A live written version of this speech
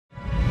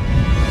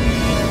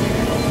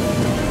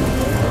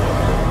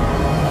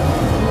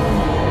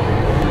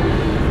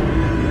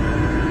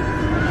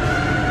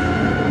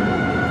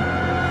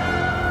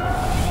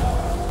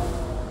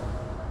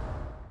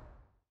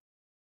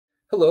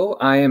Hello,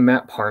 I am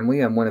Matt Parmley.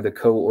 I'm one of the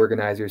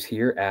co-organizers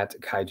here at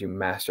Kaiju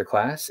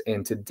Masterclass,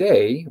 and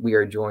today we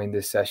are joined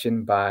this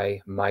session by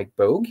Mike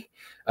Bogue.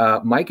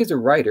 Mike is a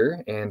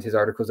writer, and his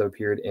articles have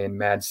appeared in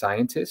Mad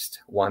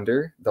Scientist,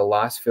 Wonder, The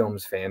Lost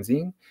Films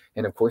Fanzine,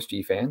 and of course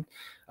GFan.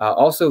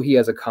 Also, he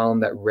has a column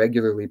that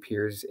regularly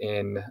appears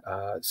in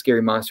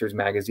Scary Monsters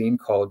magazine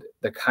called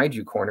The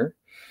Kaiju Corner.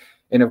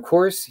 And of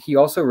course, he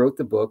also wrote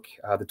the book,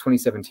 the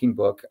 2017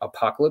 book,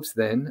 Apocalypse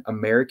Then,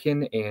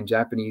 American and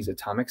Japanese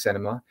Atomic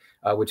Cinema,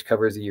 which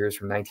covers the years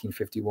from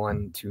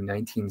 1951 to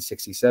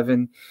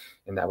 1967,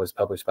 and that was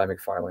published by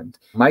McFarland.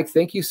 Mike,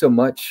 thank you so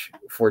much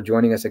for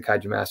joining us at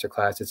Kaiju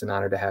Masterclass. It's an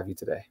honor to have you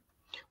today.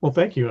 Well,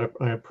 thank you.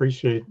 I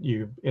appreciate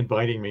you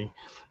inviting me,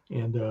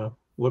 and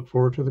look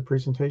forward to the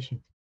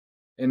presentation.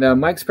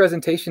 And Mike's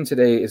presentation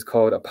today is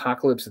called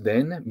Apocalypse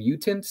Then,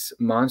 Mutants,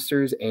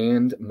 Monsters,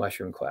 and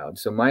Mushroom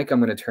Clouds. So Mike,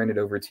 I'm going to turn it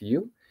over to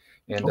you,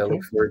 and I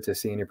look forward to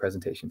seeing your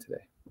presentation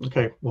today.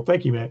 Okay. Well,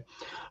 thank you, Matt.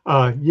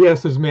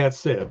 Yes, as Matt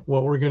said,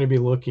 what we're going to be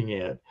looking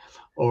at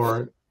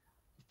are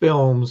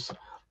films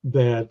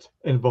that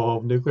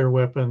involve nuclear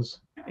weapons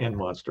and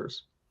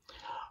monsters.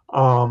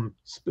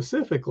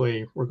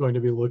 Specifically, we're going to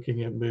be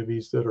looking at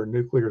movies that are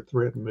nuclear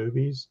threat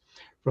movies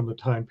from the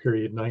time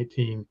period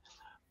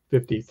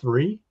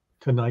 1953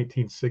 to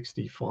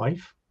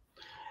 1965.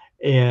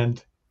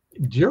 And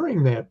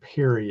during that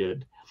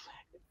period,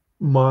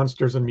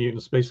 monsters and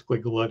mutants basically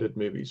glutted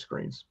movie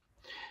screens.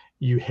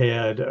 You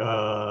had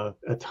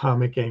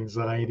atomic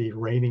anxiety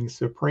reigning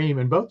supreme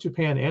in both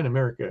Japan and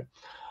America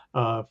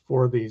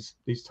for these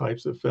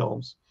types of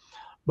films.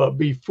 But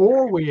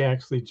before we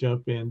actually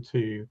jump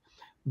into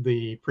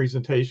the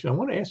presentation, I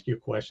want to ask you a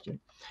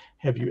question.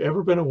 Have you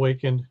ever been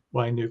awakened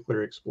by a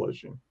nuclear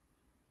explosion?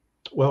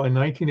 Well, in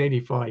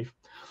 1985,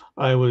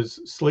 I was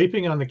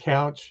sleeping on the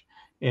couch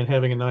and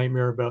having a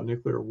nightmare about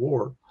nuclear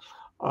war.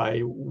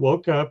 I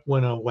woke up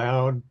when a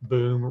loud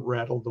boom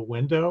rattled the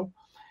window.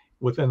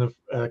 Within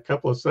a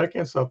couple of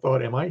seconds, I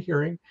thought, am I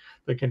hearing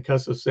the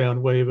concussive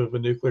sound wave of a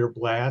nuclear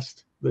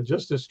blast that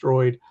just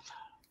destroyed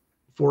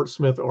Fort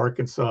Smith,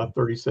 Arkansas,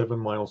 37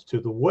 miles to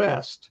the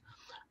west?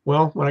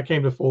 Well, when I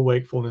came to full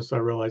wakefulness, I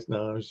realized,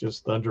 no, it was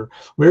just thunder.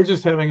 We were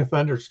just having a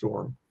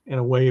thunderstorm, and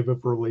a wave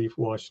of relief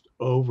washed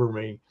over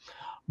me.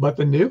 But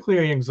the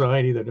nuclear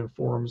anxiety that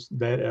informs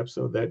that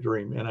episode, that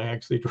dream, and I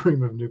actually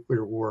dream of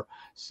nuclear war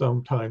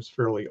sometimes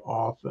fairly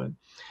often,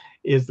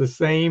 is the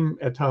same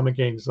atomic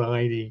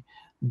anxiety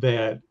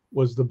that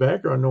was the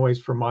background noise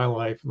for my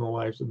life and the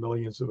lives of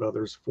millions of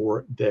others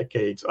for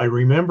decades. I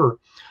remember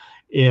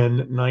in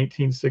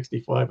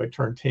 1965, I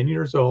turned 10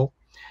 years old,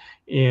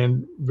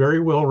 and very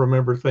well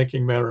remember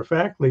thinking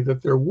matter-of-factly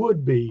that there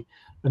would be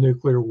a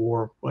nuclear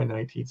war by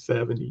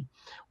 1970.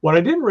 What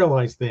I didn't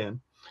realize then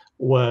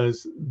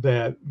was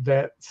that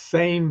that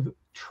same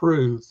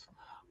truth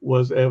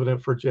was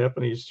evident for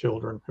Japanese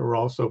children who were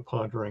also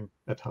pondering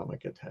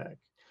atomic attack.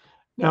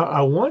 Now,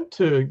 I want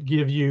to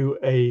give you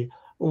a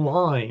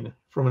line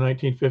from a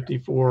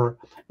 1954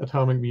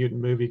 atomic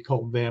mutant movie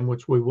called Them,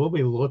 which we will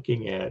be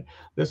looking at.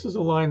 This is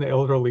a line the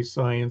elderly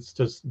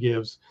scientist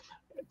gives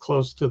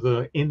close to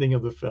the ending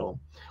of the film.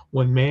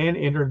 When man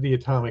entered the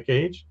atomic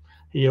age,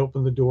 he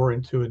opened the door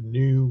into a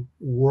new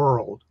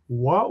world.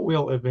 What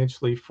we'll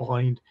eventually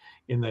find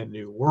in that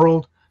new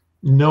world,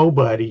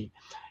 nobody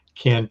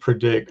can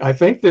predict. I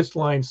think this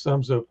line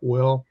sums up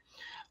well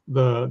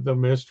the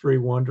mystery,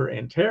 wonder,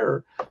 and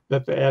terror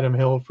that the atom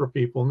held for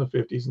people in the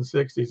 50s and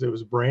 60s. It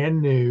was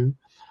brand new.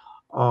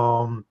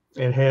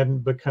 It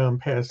hadn't become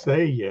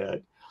passe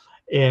yet.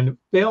 And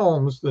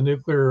films, the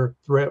nuclear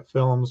threat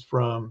films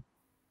from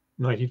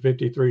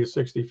 1953 to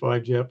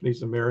 65,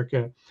 Japanese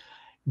America,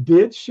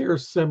 did share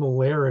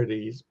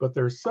similarities, but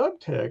their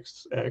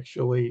subtexts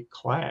actually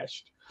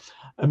clashed.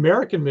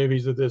 American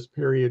movies of this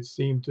period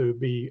seem to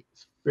be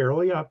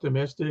fairly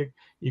optimistic.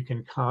 You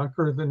can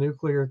conquer the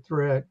nuclear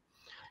threat.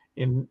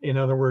 In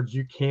other words,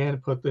 you can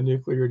put the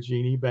nuclear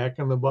genie back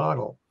in the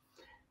bottle.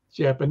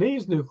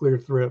 Japanese nuclear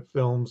threat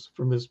films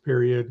from this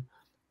period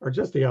are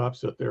just the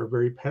opposite. They're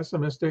very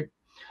pessimistic.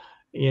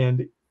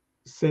 And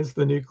since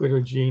the nuclear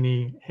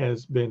genie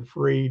has been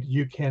freed,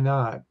 you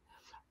cannot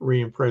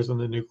re-imprison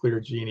the nuclear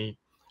genie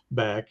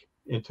back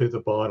into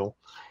the bottle.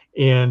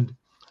 And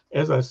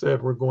as I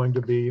said, we're going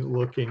to be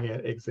looking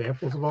at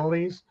examples of all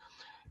these.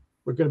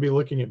 We're going to be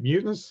looking at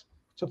mutants,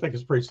 which I think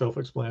is pretty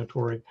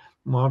self-explanatory.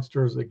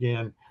 Monsters,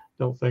 again,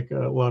 don't think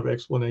a lot of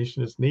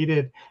explanation is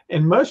needed.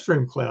 And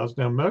mushroom clouds.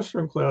 Now,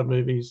 mushroom cloud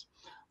movies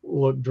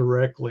look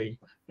directly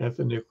at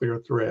the nuclear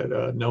threat.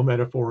 No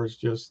metaphors,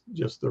 just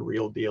the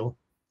real deal.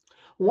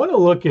 I want to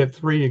look at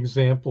three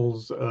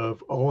examples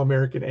of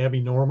all-American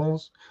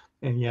Abby-normals.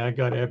 And yeah, I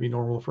got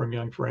Abby-normal from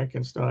Young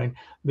Frankenstein.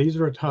 These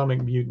are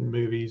atomic mutant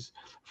movies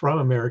from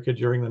America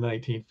during the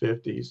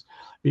 1950s.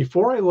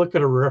 Before I look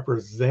at a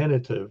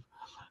representative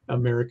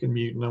American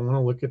mutant, I want to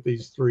look at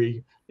these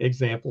three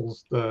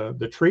examples.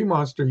 The tree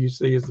monster you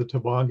see is the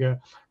Tobogga.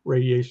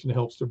 Radiation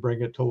helps to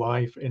bring it to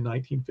life in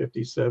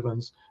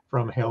 1957's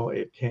From Hell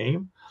It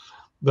Came.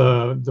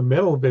 The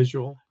middle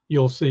visual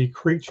you'll see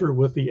Creature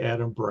with the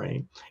Atom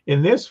Brain.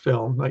 In this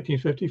film,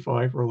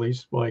 1955,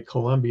 released by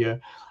Columbia,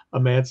 a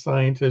mad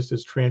scientist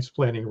is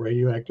transplanting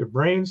radioactive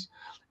brains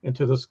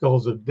into the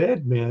skulls of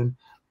dead men,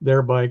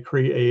 thereby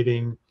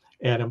creating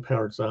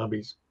atom-powered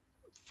zombies.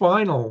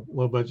 Final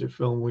low-budget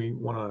film we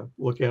want to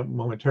look at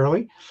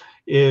momentarily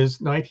is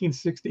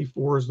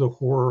 1964's The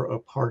Horror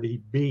of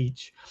Party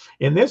Beach.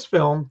 In this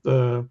film,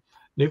 the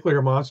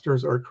nuclear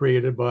monsters are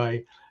created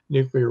by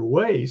nuclear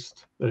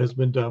waste that has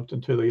been dumped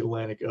into the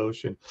Atlantic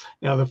Ocean.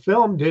 Now, the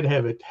film did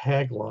have a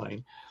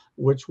tagline,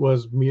 which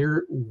was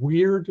mere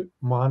weird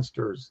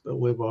monsters that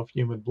live off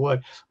human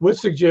blood, which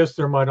suggests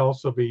there might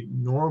also be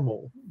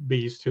normal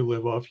beasts who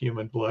live off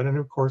human blood. And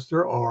of course,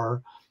 there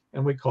are,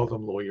 and we call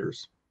them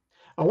lawyers.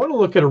 I want to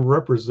look at a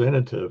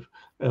representative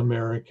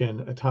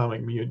American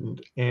atomic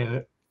mutant.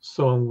 And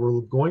so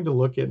we're going to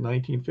look at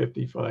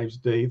 1955's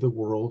Day the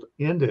World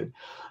Ended.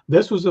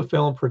 This was a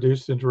film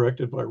produced and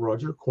directed by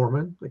Roger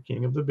Corman, the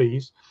King of the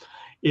Bees.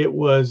 It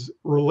was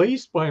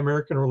released by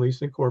American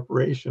Releasing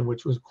Corporation,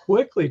 which was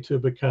quickly to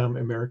become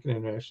American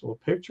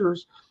International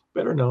Pictures,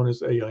 better known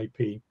as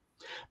AIP.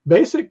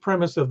 Basic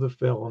premise of the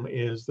film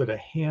is that a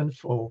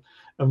handful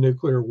of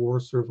nuclear war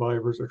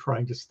survivors are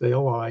trying to stay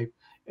alive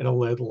in a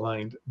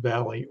lead-lined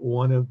valley.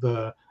 One of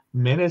the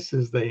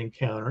menaces they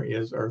encounter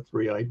is our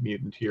three-eyed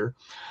mutant here.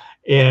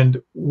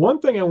 And one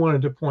thing I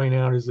wanted to point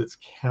out is its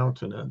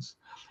countenance.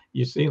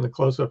 You see in the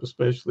close-up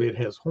especially, it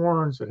has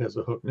horns, it has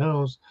a hook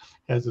nose,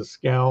 has a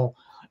scowl,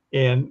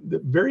 and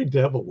very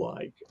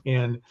devil-like.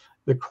 And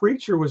the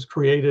creature was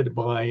created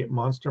by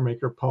monster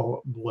maker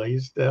Paul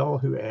Blaisdell,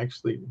 who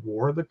actually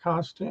wore the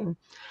costume.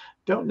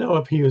 Don't know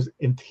if he was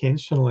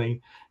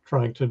intentionally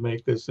trying to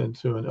make this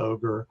into an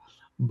ogre,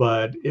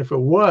 but if it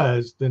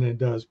was, then it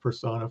does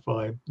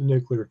personify the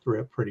nuclear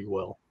threat pretty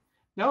well.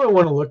 Now I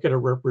want to look at a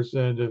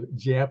representative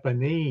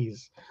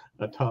Japanese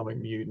atomic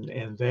mutant,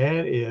 and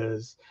that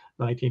is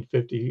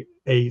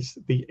 1958's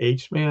The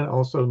H-Man,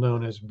 also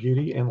known as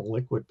Beauty and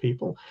Liquid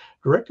People,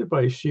 directed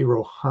by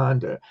Ishiro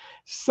Honda.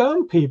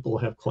 Some people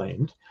have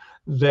claimed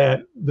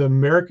that the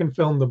American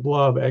film The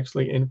Blob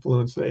actually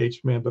influenced The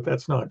H-Man, but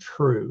that's not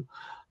true.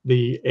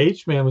 The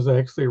H-Man was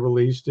actually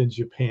released in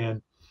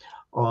Japan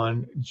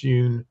on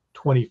June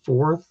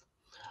 24th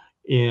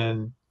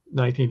in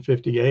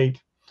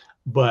 1958,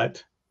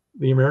 but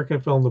the American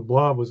film The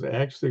Blob was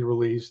actually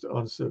released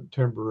on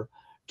September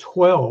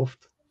 12th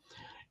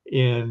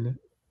in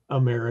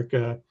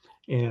America.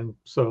 And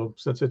so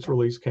since its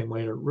release came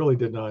later, it really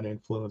did not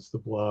influence The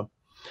Blob.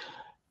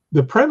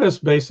 The premise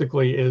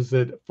basically is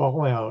that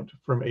fallout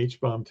from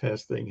H-bomb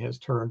testing has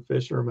turned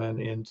fishermen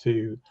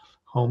into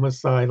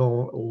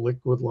homicidal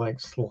liquid-like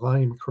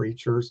slime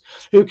creatures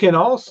who can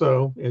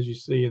also, as you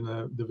see in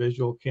the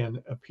visual,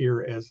 can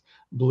appear as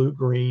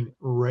blue-green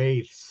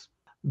wraiths.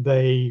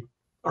 They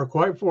are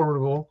quite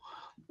formidable,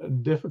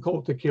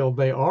 difficult to kill.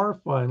 They are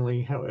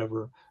finally,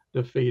 however,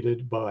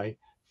 defeated by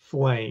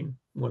flame.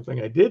 One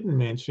thing I didn't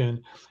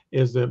mention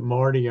is that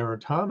Marty, our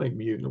atomic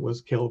mutant,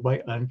 was killed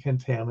by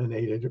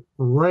uncontaminated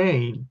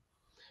rain.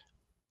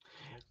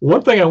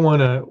 One thing I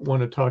want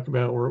to talk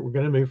about, we're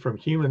going to move from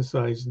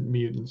human-sized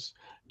mutants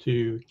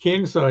to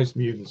king-sized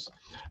mutants,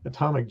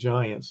 atomic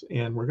giants,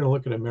 and we're going to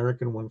look at an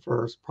American one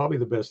first. Probably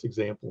the best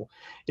example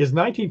is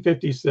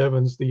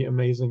 1957's The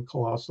Amazing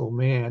Colossal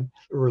Man,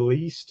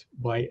 released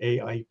by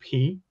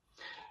AIP,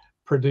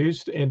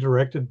 produced and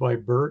directed by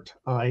Burt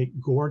I.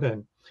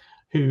 Gordon,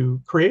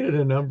 who created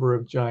a number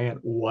of giant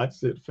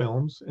What's It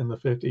films in the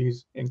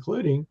 50s,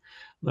 including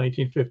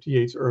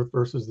 1958's Earth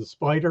versus the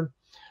Spider,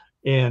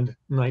 and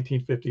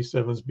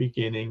 1957's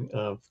Beginning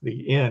of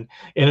the End.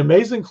 An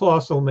Amazing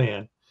Colossal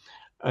Man,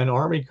 an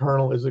Army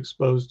colonel is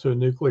exposed to a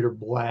nuclear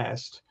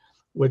blast,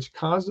 which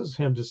causes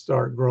him to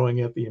start growing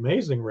at the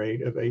amazing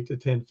rate of 8 to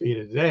 10 feet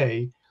a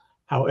day.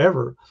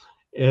 However,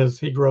 as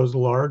he grows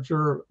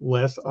larger,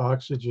 less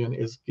oxygen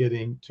is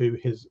getting to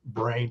his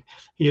brain.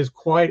 He is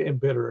quite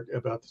embittered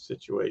about the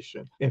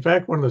situation. In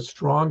fact, one of the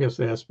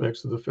strongest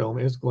aspects of the film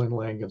is Glenn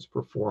Langan's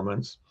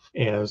performance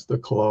as the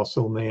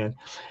Colossal Man.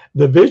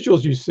 The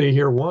visuals you see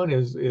here, one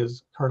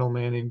is Colonel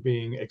Manning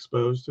being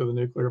exposed to the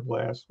nuclear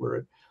blast, where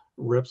it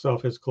rips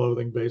off his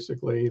clothing,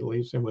 basically,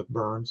 leaves him with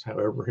burns.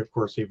 However, of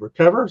course, he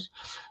recovers,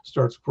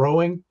 starts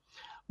growing.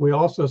 We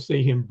also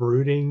see him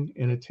brooding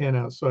in a tent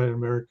outside an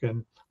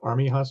American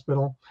Army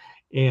hospital.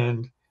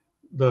 And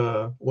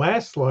the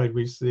last slide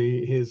we see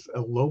is a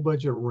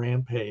low-budget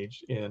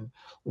rampage in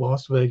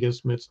Las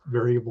Vegas amidst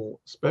variable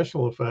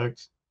special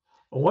effects.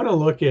 I want to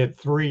look at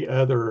three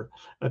other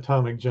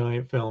atomic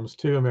giant films,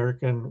 two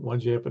American, one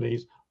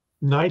Japanese.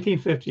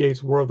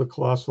 1958's War of the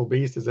Colossal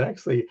Beast is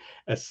actually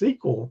a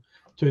sequel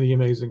to The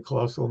Amazing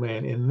Colossal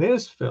Man. In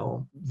this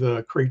film,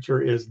 the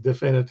creature is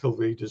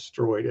definitively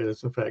destroyed. It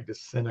is, in fact,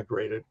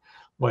 disintegrated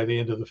by the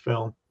end of the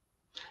film.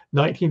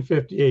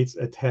 1958's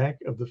Attack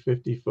of the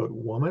 50-Foot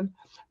Woman,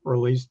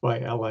 released by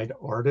Allied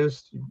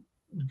Artists.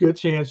 Good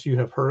chance you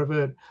have heard of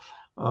it.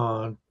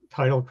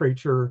 Title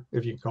creature,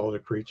 if you can call it a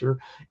creature,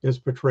 is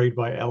portrayed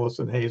by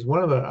Allison Hayes.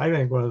 I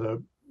think one of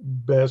the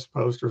best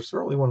posters,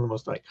 certainly one of the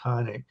most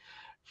iconic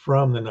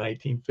from the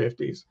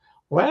 1950s.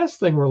 Last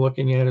thing we're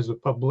looking at is a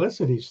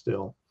publicity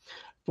still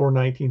for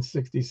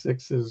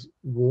 1966's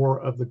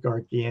War of the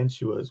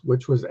Gargantuas,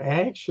 which was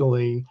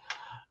actually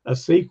a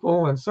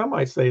sequel, and some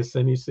might say a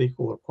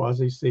semi-sequel or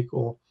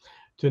quasi-sequel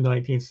to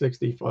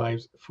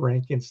 1965's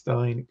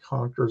Frankenstein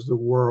Conquers the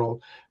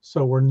World.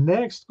 So we're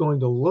next going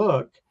to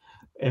look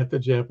at the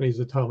Japanese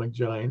atomic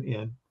giant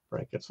in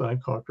Frankenstein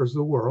Conquers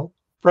the World.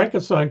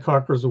 Frankenstein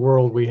Conquers the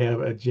World, we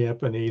have a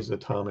Japanese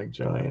atomic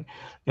giant.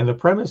 And the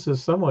premise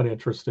is somewhat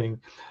interesting.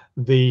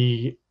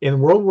 In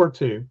World War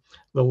II,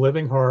 the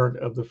living heart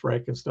of the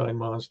Frankenstein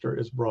monster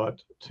is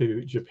brought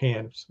to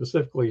Japan,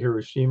 specifically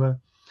Hiroshima,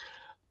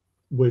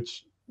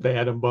 which the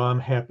atom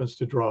bomb happens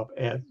to drop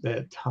at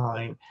that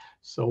time.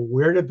 So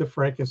where did the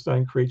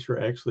Frankenstein creature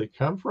actually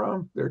come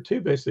from? There are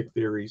two basic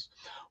theories.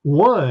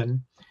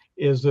 One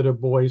is that a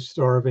boy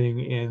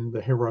starving in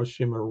the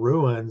Hiroshima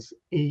ruins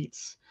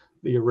eats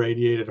the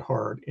irradiated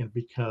heart and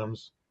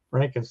becomes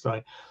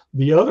Frankenstein.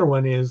 The other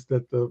one is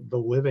that the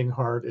living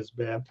heart is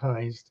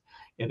baptized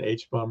in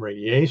H-bomb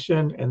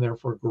radiation and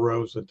therefore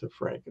grows into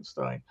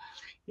Frankenstein.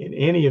 In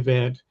any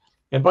event,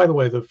 and by the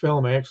way, the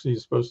film actually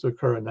is supposed to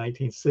occur in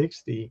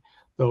 1960,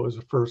 though it was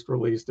first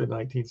released in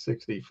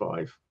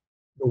 1965.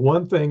 The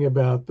one thing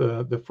about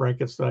the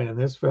Frankenstein in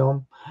this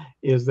film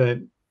is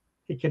that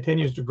he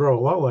continues to grow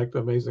a lot like the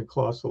Amazing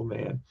Colossal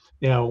Man.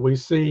 Now we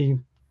see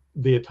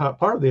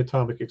part of the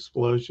atomic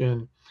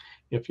explosion.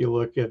 If you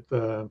look at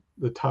the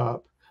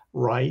top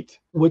right,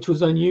 which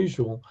was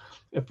unusual,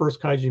 the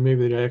first kaiju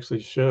movie that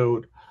actually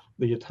showed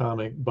the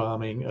atomic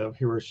bombing of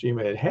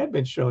Hiroshima. It had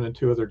been shown in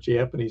two other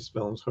Japanese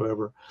films,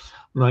 however,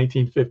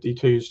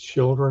 1952's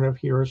Children of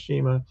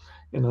Hiroshima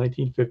and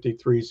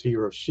 1953's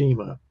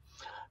Hiroshima.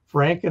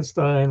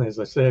 Frankenstein, as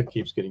I said,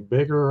 keeps getting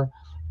bigger,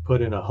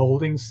 put in a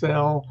holding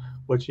cell,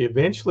 which he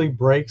eventually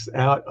breaks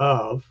out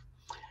of.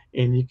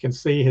 And you can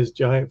see his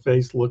giant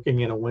face looking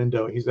in a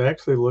window. He's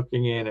actually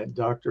looking in at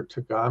Dr.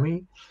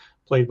 Tagami,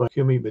 played by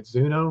Kumi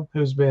Mizuno,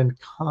 who's been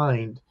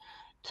kind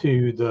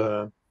to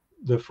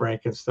the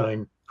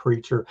Frankenstein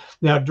creature.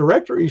 Now,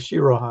 director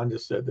Ishiro Honda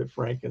said that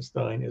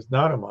Frankenstein is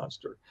not a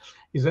monster.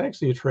 He's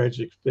actually a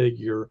tragic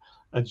figure,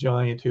 a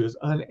giant who is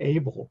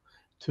unable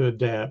to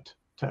adapt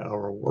to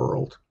our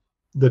world.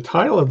 The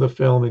title of the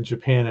film in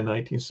Japan in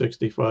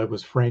 1965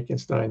 was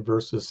Frankenstein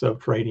versus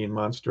Subterranean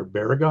Monster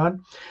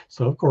Baragon.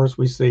 So, of course,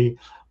 we see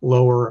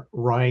lower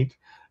right,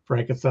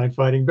 Frankenstein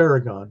fighting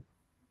Baragon.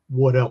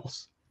 What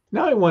else?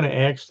 Now I want to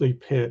actually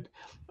pit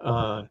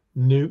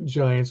Nuke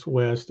Giants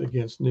West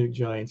against Nuke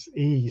Giants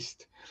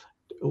East.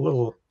 A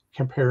little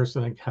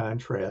comparison and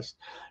contrast.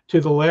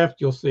 To the left,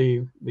 you'll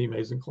see the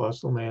Amazing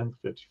Colossal Man,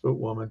 50-foot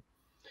woman.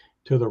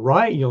 To the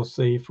right, you'll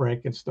see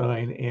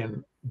Frankenstein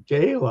and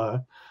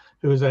Gala,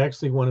 who is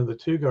actually one of the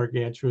two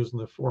gargantuas in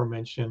the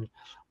aforementioned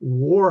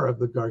War of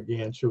the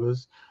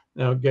Gargantuas.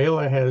 Now,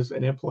 Gala has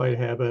an impolite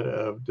habit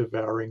of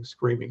devouring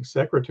screaming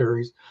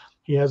secretaries.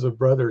 He has a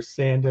brother,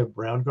 Sanda,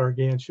 brown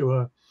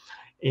gargantua,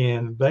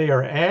 and they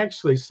are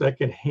actually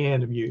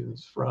second-hand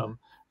mutants from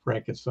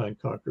Frankenstein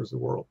Conquers the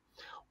World.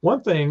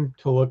 One thing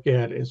to look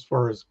at as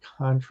far as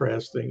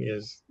contrasting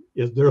is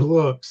their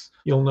looks.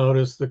 You'll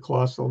notice the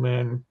Colossal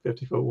Man,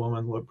 50-foot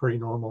woman look pretty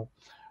normal.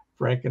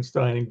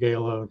 Frankenstein and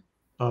Gala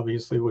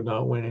obviously would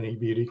not win any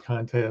beauty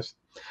contest.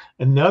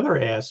 Another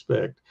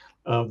aspect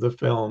of the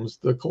films,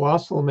 the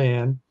Colossal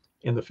Man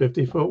and the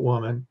 50-foot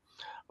woman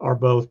are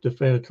both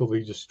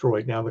definitively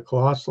destroyed. Now, the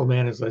Colossal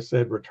Man, as I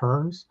said,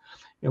 returns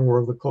in War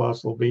of the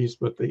Colossal Beast,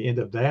 but at the end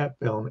of that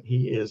film,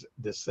 he is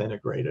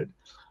disintegrated.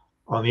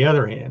 On the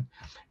other hand,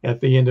 at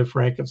the end of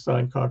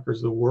Frankenstein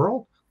Conquers the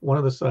World, one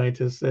of the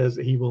scientists says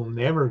he will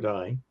never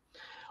die.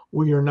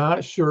 We are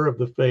not sure of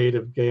the fate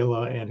of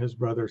Gala and his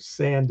brother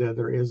Sanda.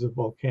 There is a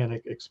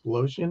volcanic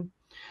explosion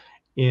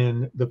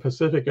in the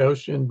Pacific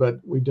Ocean, but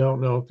we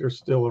don't know if they're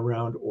still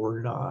around or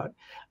not.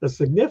 The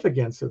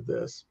significance of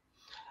this,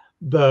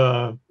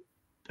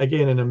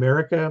 again, in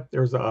America,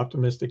 there's an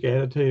optimistic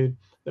attitude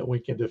that we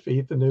can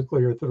defeat the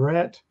nuclear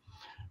threat.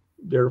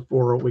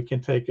 Therefore, we can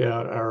take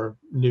out our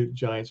nuke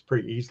giants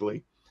pretty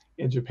easily.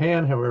 In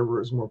Japan, however,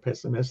 is more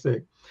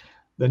pessimistic.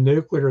 The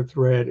nuclear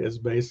threat is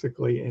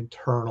basically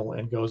internal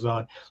and goes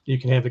on. You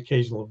can have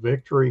occasional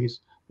victories,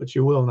 but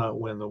you will not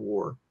win the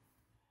war.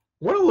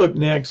 I want to look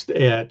next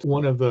at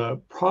one of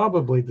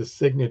probably the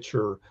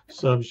signature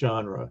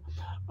subgenre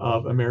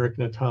of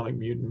American atomic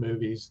mutant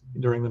movies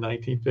during the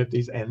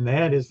 1950s, and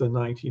that is the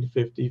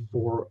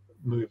 1954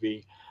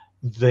 movie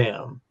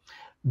Them.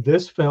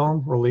 This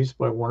film, released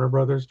by Warner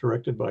Brothers,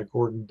 directed by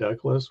Gordon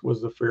Douglas,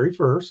 was the very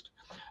first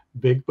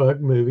big bug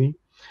movie.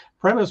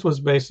 Premise was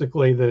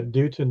basically that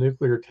due to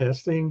nuclear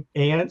testing,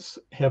 ants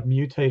have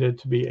mutated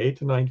to be 8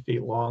 to 9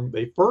 feet long.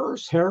 They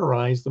first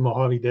terrorized the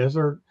Mojave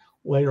Desert.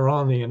 Later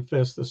on, they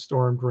infest the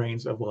storm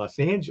drains of Los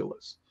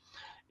Angeles.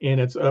 And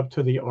it's up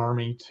to the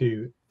Army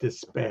to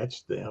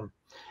dispatch them.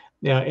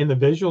 Now, in the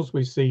visuals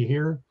we see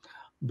here,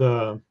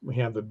 we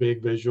have the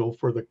big visual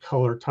for the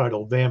color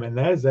title Them, and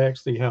that is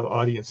actually how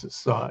audiences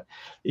saw it.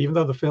 Even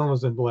though the film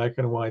was in black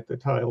and white, the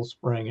title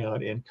sprang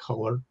out in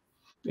color.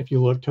 if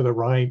you look to the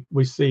right,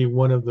 we see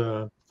one of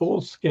the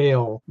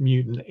full-scale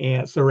mutant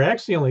ants. There were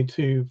actually only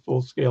 2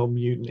 full-scale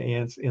mutant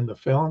ants in the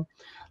film.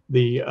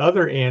 The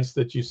other ants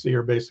that you see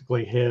are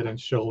basically head and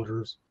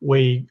shoulders.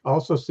 We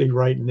also see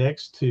right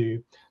next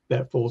to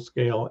that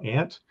full-scale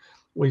ant,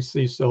 we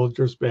see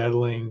soldiers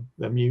battling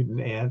the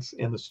mutant ants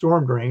and the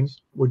storm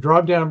drains. We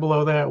drop down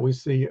below that, we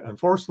see,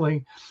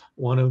 unfortunately,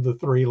 one of the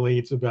 3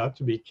 leads about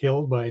to be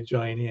killed by a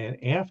giant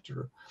ant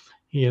after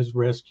he has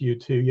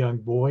rescued 2 young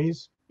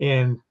boys.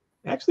 And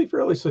actually,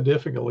 fairly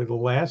significantly, the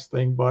last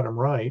thing, bottom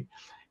right,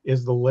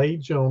 is the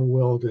late Joan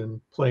Weldon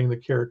playing the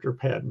character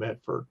Pat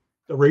Medford.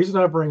 The reason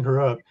I bring her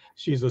up,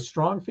 she's a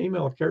strong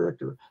female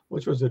character,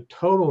 which was a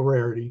total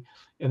rarity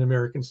in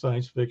American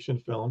science fiction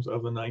films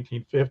of the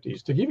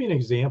 1950s. To give you an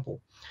example,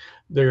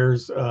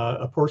 there's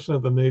a portion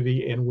of the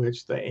movie in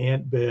which the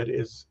ant bed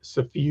is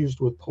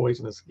suffused with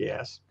poisonous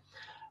gas.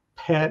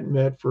 Pat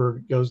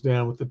Medford goes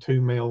down with the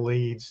 2 male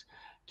leads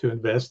to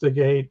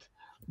investigate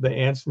the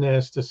ant's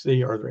nest to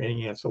see, are there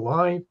any ants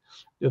alive?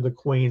 Did the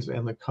queens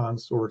and the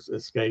consorts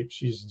escape?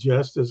 She's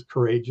just as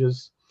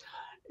courageous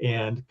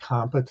and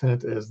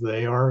competent as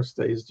they are,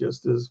 stays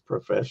just as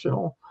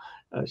professional.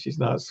 She's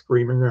not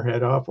screaming her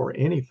head off or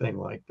anything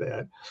like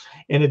that.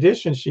 In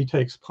addition, she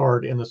takes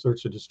part in the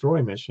search and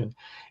destroy mission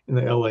in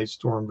the LA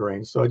storm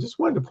drain. So I just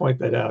wanted to point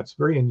that out. It's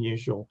very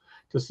unusual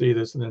to see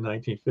this in a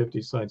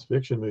 1950s science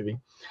fiction movie.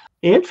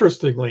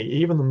 Interestingly,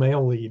 even the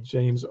male lead,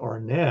 James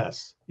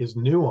Arness, is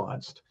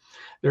nuanced.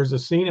 There's a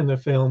scene in the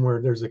film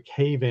where there's a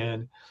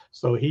cave-in,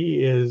 so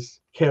he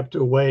is kept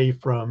away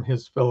from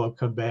his fellow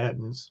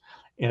combatants,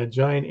 and a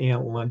giant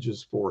ant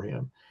lunges for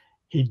him.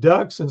 He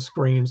ducks and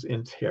screams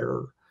in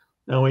terror.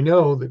 Now, we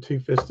know that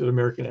 2-fisted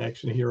American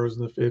action heroes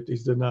in the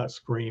 50s did not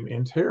scream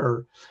in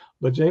terror,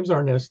 but James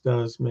Arness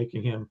does,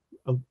 making him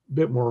a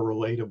bit more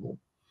relatable.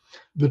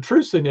 The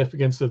true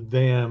significance of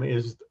them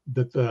is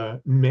that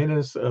the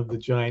menace of the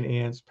giant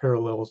ants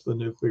parallels the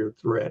nuclear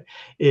threat.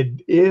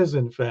 It is,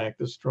 in fact,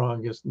 the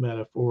strongest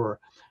metaphor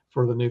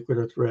for the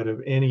nuclear threat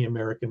of any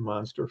American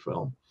monster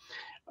film.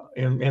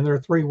 And there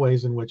are 3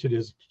 ways in which it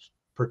is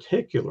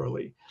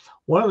particularly.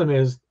 One of them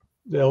is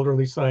the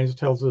elderly science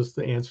tells us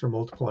the ants are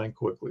multiplying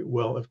quickly.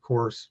 Well, of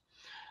course,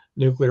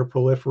 nuclear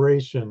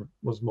proliferation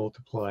was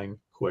multiplying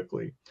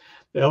quickly.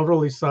 The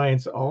elderly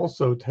science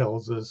also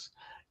tells us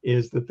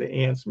is that the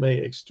ants may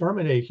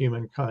exterminate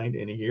humankind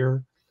in a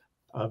year.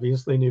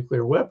 Obviously,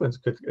 nuclear weapons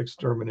could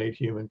exterminate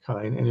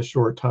humankind in a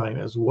short time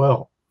as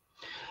well.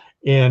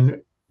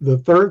 And the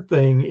third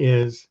thing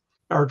is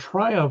our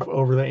triumph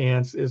over the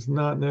ants is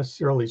not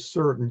necessarily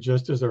certain,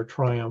 just as our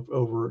triumph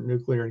over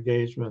nuclear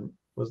engagement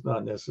was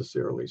not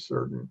necessarily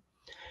certain.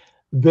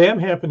 Them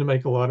happened to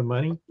make a lot of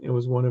money. It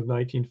was one of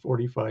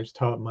 1945's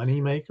top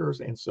money makers.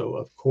 And so,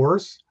 of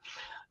course,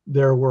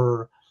 there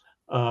were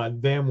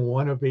them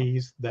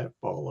wannabes that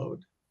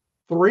followed.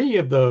 3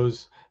 of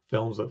those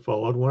films that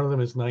followed, one of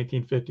them is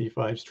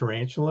 1955's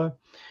Tarantula,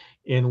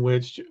 in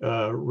which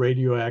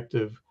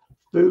radioactive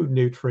food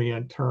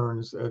nutrient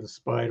turns the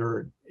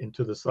spider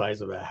into the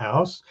size of a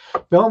house.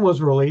 Film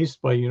was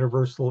released by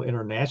Universal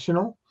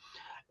International.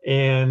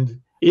 And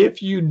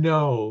if you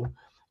know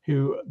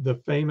who the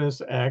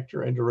famous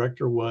actor and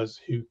director was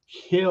who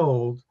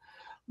killed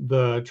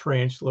the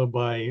tarantula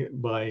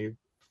by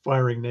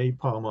firing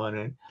napalm on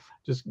it,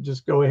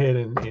 just go ahead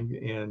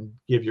and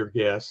give your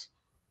guess.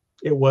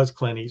 It was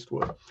Clint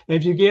Eastwood. And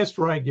if you guessed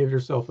right, give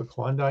yourself a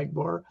Klondike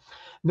bar.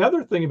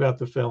 Another thing about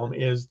the film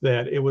is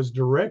that it was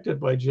directed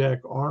by Jack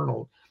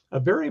Arnold, a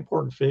very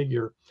important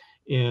figure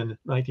in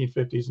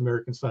 1950s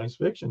American science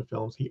fiction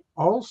films. He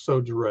also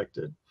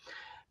directed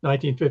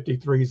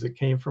 1953's It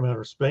Came from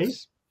Outer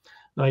Space,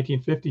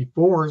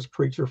 1954's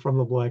Creature from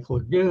the Black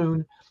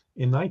Lagoon,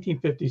 and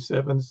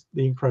 1957's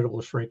The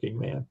Incredible Shrinking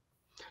Man.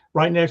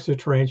 Right next to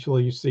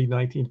Tarantula, you see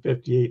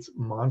 1958's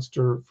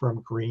Monster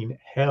from Green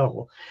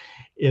Hell.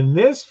 In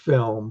this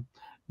film,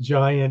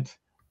 giant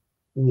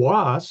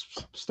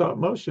wasps, stop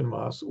motion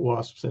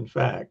wasps, in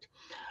fact,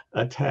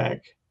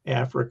 attack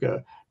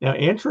Africa. Now,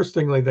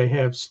 interestingly, they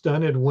have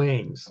stunted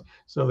wings,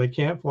 so they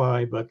can't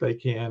fly, but they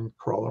can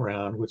crawl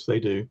around, which they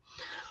do.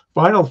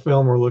 Final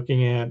film we're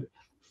looking at,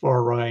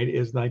 far right,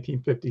 is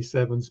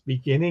 1957's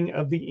Beginning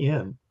of the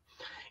End,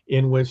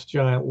 in which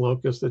giant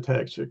locusts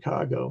attack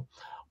Chicago.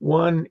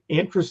 One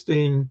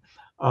interesting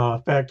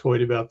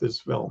factoid about this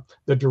film,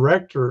 the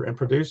director and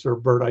producer,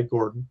 Bert I.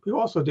 Gordon, who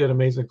also did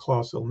Amazing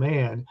Colossal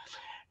Man,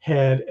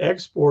 had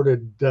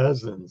exported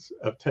dozens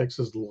of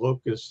Texas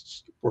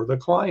locusts for the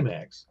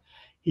climax.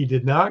 He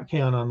did not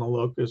count on the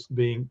locusts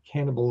being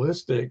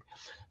cannibalistic,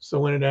 so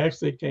when it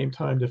actually came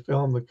time to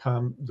film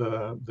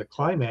the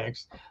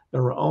climax,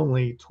 there were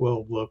only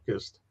 12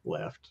 locusts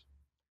left.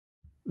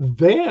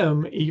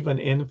 Them even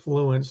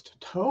influenced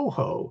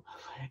Toho.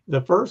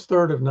 The first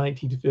third of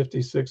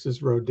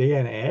 1956's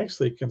Rodan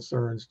actually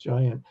concerns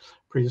giant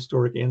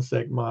prehistoric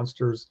insect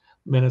monsters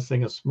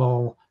menacing a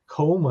small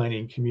coal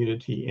mining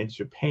community in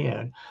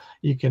Japan.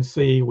 You can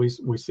see, we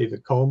see the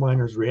coal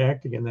miners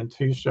reacting, and then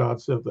 2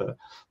 shots of the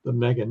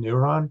mega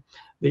neuron.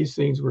 These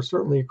scenes were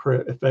certainly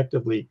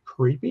effectively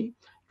creepy,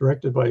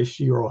 directed by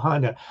Ishiro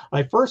Honda.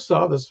 I first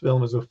saw this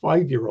film as a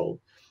 5-year-old,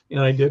 and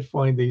I did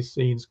find these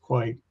scenes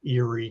quite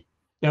eerie.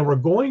 Now we're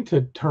going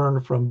to turn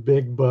from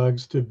big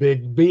bugs to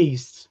big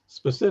beasts,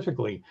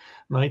 specifically.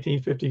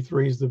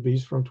 1953's The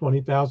Beast from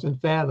 20,000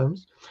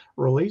 Fathoms,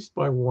 released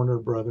by Warner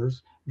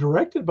Brothers,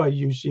 directed by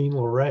Eugene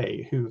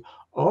Leray, who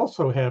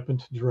also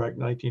happened to direct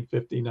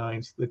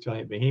 1959's The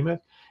Giant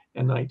Behemoth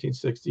and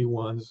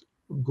 1961's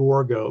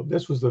Gorgo.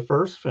 This was the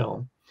first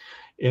film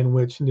in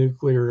which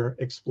nuclear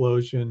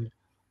explosion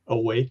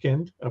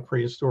awakened a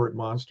prehistoric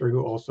monster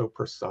who also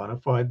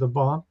personified the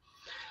bomb.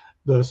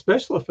 The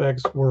special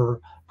effects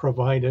were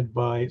provided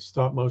by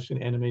stop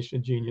motion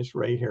animation genius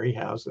Ray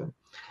Harryhausen.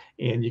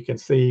 And you can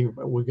see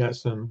we've got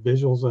some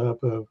visuals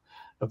up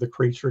of the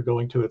creature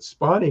going to its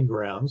spawning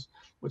grounds,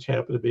 which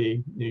happen to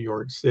be New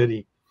York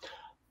City.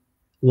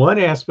 One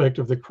aspect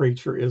of the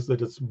creature is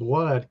that its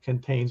blood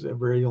contains a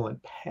virulent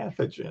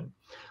pathogen,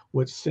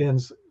 which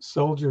sends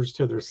soldiers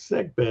to their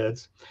sick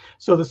beds.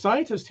 So the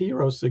scientist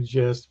hero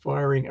suggests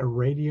firing a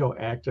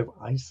radioactive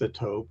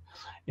isotope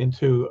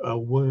into a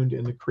wound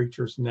in the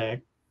creature's neck.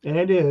 And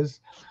it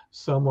is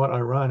somewhat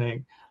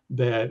ironic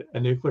that a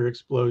nuclear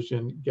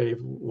explosion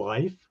gave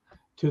life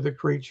to the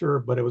creature,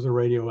 but it was a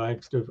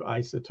radioactive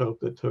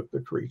isotope that took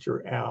the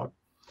creature out.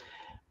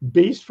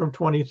 Beast from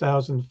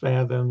 20,000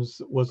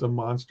 Fathoms was a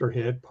monster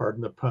hit,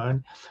 pardon the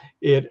pun.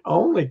 It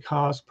only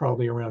cost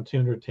probably around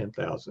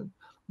 $210,000,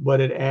 but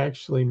it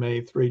actually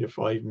made $3 to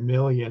 $5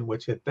 million,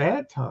 which at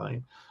that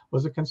time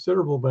was a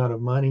considerable amount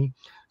of money.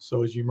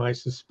 So as you might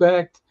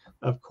suspect,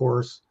 of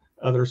course,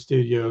 other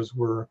studios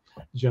were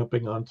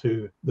jumping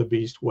onto the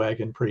Beast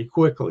wagon pretty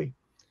quickly.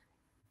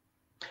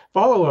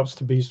 Follow-ups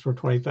to Beast from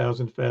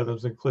 20,000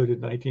 Fathoms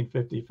included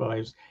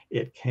 1955's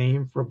It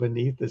Came from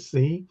Beneath the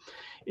Sea,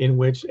 in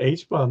which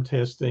H-bomb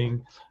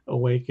testing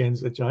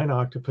awakens a giant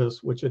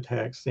octopus which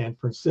attacks San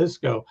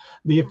Francisco.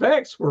 The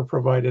effects were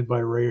provided by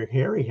Ray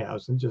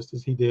Harryhausen, just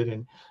as he did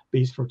in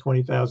Beast from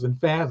 20,000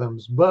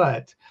 Fathoms,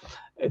 but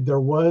there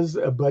was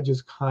a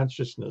budget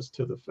consciousness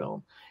to the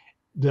film.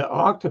 The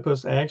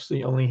octopus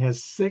actually only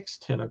has 6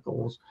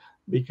 tentacles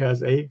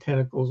because 8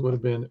 tentacles would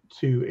have been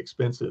too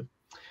expensive.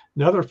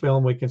 Another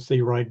film we can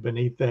see right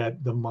beneath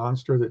that, The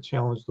Monster That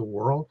Challenged the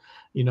World,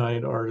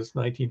 United Artists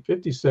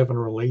 1957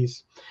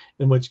 release,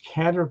 in which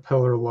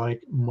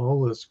caterpillar-like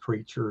mollusk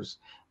creatures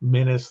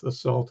menace the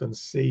Salton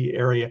Sea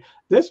area.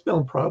 This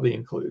film probably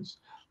includes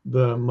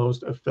the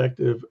most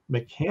effective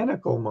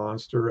mechanical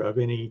monster of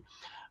any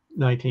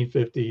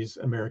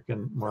 1950s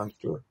American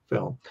monster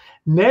film.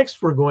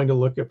 Next, we're going to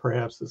look at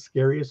perhaps the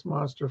scariest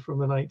monster from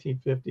the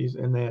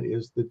 1950s, and that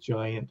is the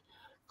giant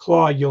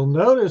claw. You'll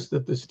notice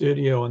that the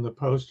studio on the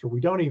poster,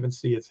 we don't even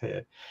see its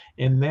head.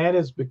 And that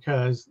is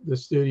because the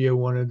studio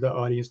wanted the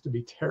audience to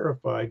be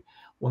terrified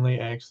when they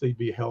actually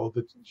beheld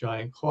the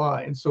giant claw.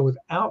 And so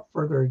without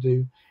further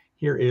ado,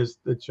 here is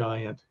the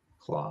giant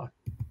claw.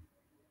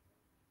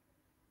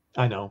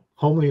 I know,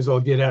 homely as all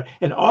get out.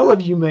 And all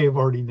of you may have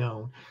already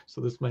known, so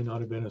this may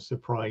not have been a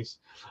surprise.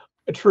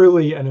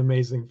 Truly an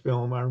amazing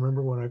film. I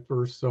remember when I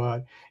first saw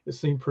it, it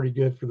seemed pretty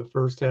good for the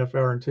first half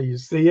hour until you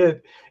see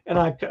it. And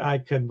I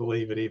couldn't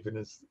believe it even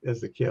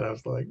as a kid. I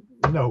was like,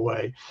 no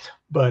way.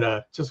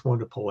 But just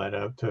wanted to pull that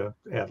up to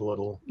add a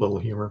little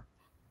humor.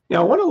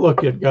 Now, I want to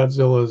look at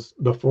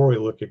before we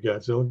look at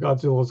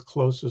Godzilla's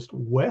closest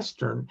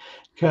Western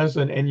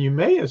cousin, and you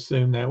may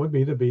assume that would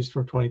be the Beast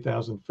from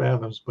 20,000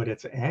 Fathoms, but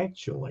it's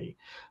actually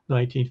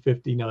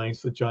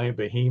 1959's The Giant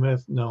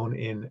Behemoth, known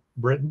in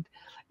Britain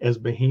as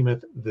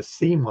Behemoth the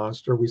Sea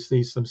Monster. We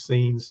see some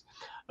scenes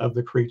of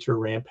the creature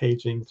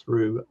rampaging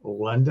through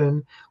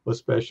London with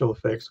special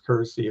effects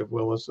courtesy of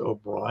Willis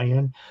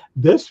O'Brien.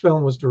 This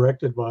film was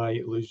directed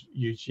by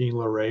Eugene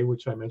Leray,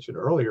 which I mentioned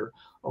earlier,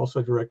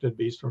 also directed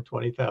Beast from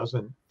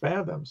 20,000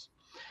 Fathoms.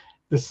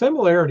 The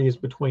similarities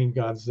between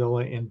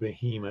Godzilla and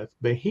Behemoth.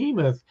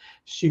 Behemoth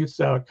shoots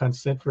out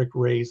concentric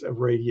rays of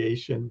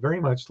radiation, very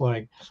much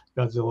like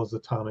Godzilla's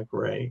atomic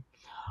ray.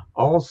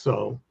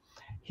 Also,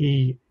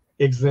 he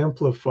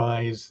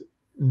exemplifies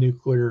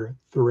nuclear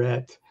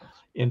threat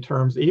in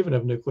terms even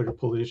of nuclear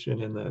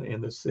pollution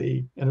in the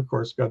sea. And of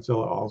course,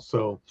 Godzilla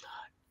also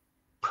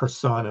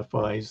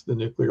personifies the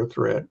nuclear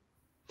threat.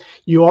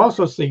 You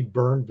also see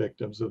burn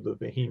victims of the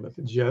Behemoth,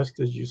 just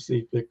as you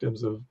see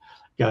victims of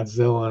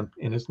Godzilla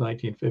in its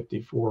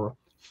 1954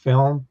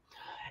 film.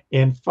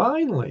 And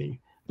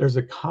finally, there's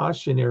a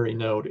cautionary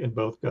note in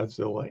both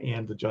Godzilla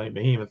and the Giant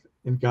Behemoth.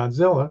 In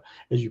Godzilla,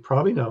 as you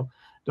probably know,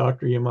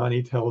 Dr.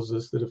 Yamane tells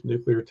us that if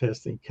nuclear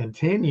testing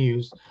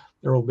continues,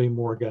 there will be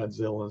more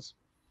Godzillas.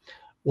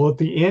 Well, at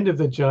the end of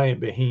the Giant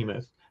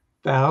Behemoth,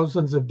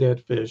 thousands of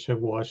dead fish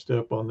have washed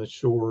up on the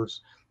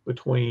shores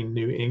between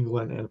New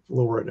England and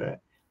Florida,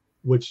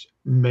 which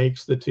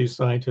makes the two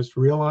scientists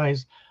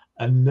realize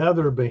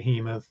another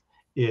behemoth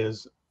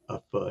is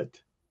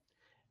afoot.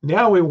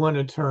 Now we want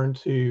to turn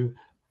to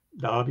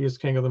the obvious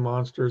king of the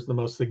monsters, the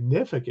most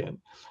significant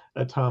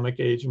atomic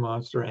age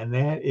monster, and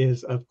that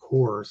is, of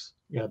course,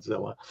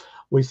 Godzilla.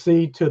 We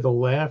see to the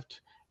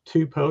left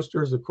two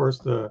posters. Of course,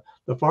 the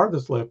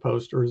farthest left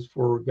poster is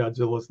for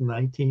Godzilla's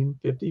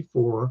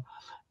 1954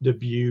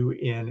 debut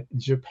in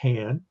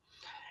Japan.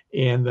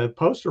 And the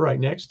poster right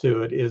next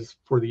to it is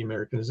for the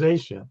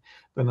Americanization,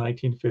 the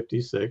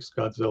 1956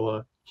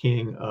 Godzilla,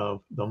 King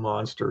of the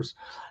Monsters.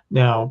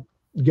 Now,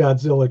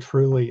 Godzilla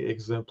truly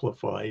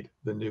exemplified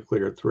the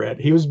nuclear threat.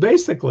 He was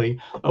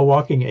basically a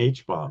walking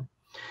H-bomb.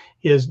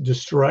 His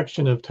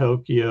destruction of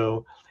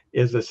Tokyo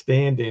is a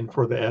stand-in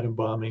for the atom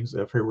bombings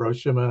of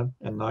Hiroshima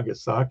and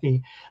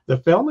Nagasaki. The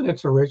film in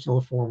its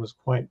original form was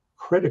quite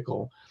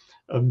critical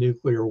of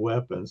nuclear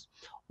weapons.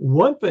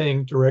 One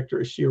thing director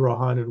Ishiro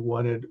Honda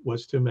wanted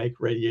was to make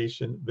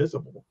radiation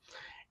visible.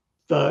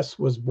 Thus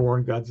was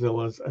born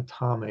Godzilla's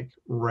atomic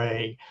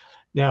ray.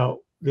 Now,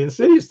 the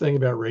insidious thing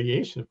about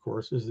radiation, of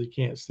course, is you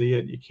can't see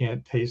it, you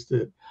can't taste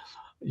it,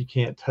 you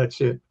can't touch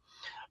it,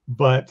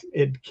 but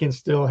it can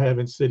still have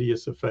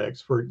insidious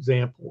effects. For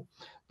example,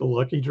 the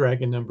Lucky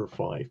Dragon number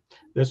 5.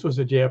 This was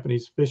a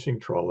Japanese fishing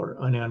trawler,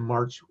 and on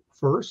March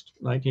 1st,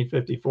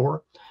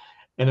 1954,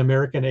 an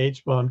American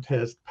H-bomb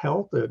test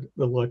pelted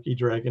the Lucky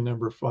Dragon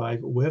number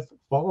 5 with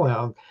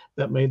fallout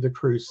that made the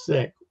crew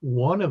sick.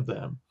 One of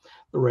them,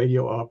 the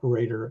radio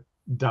operator,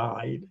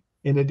 died.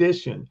 In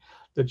addition,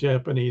 the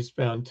Japanese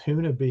found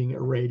tuna being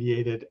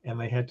irradiated and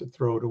they had to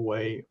throw it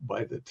away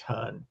by the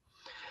ton.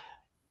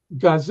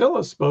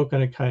 Godzilla spoke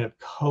in a kind of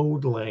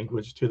code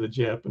language to the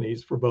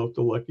Japanese for both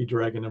the Lucky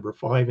Dragon number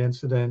 5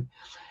 incident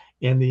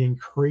and the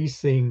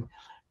increasing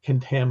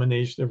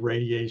contamination of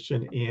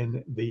radiation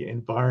in the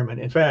environment.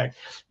 In fact,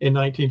 in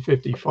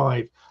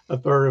 1955, a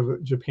third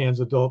of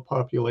Japan's adult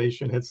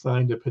population had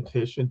signed a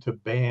petition to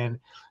ban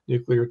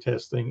nuclear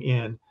testing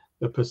in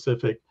the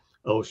Pacific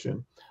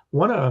Ocean.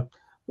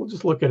 We'll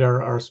just look at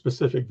our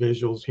specific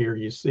visuals here.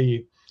 You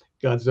see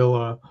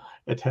Godzilla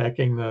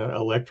attacking the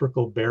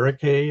electrical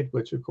barricade,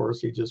 which of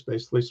course he just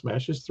basically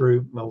smashes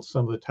through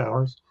some of the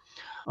towers.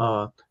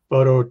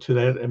 Photo to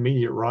that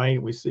immediate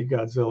right, we see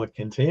Godzilla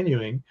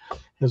continuing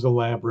his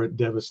elaborate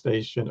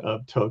devastation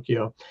of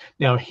Tokyo.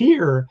 Now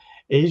here,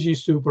 Eiji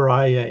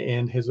Tsuburaya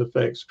and his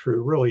effects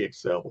crew really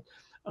excelled,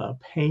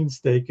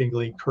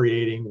 painstakingly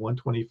creating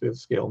 1/25th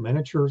scale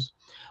miniatures,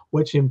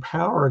 which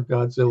empowered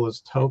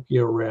Godzilla's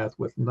Tokyo wrath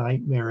with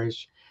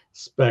nightmarish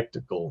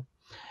spectacle.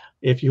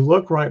 If you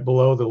look right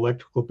below the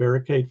electrical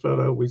barricade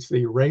photo, we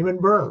see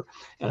Raymond Burr.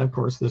 And of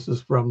course, this is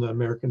from the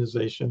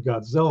Americanization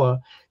Godzilla,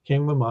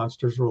 King of the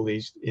Monsters,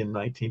 released in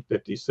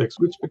 1956,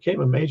 which became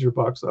a major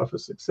box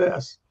office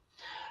success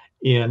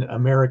in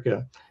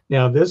America.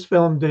 Now, this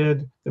film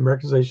the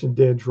Americanization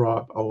did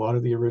drop a lot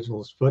of the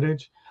original's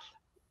footage.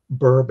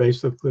 Burr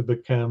basically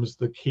becomes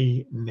the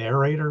key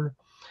narrator,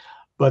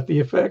 but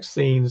the effects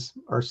scenes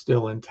are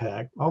still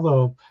intact,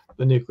 although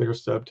the nuclear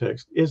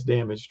subtext is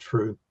damaged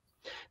true.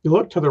 You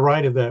look to the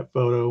right of that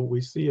photo,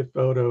 we see a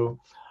photo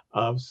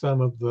of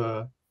some of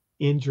the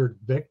injured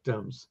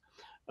victims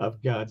of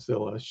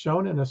Godzilla,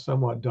 shown in a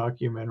somewhat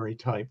documentary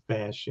type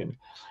fashion.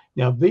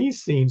 Now,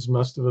 these scenes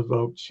must have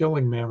evoked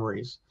chilling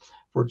memories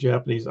for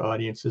Japanese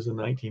audiences in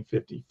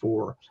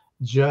 1954,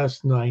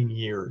 just 9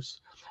 years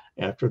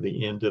after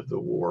the end of the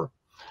war.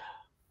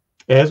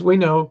 As we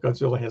know,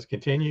 Godzilla has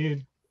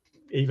continued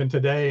even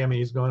today. I mean,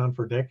 he's gone on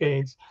for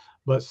decades,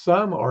 but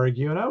some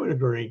argue, and I would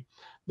agree,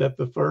 that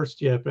the first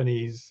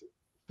Japanese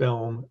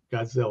film,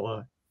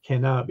 Godzilla,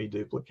 cannot be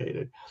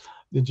duplicated.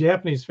 The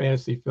Japanese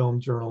Fantasy Film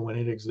Journal, when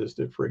it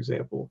existed, for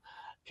example,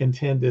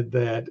 contended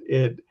that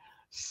it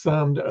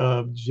summed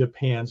up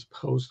Japan's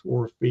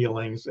post-war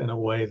feelings in a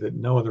way that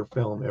no other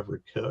film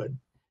ever could.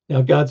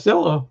 Now,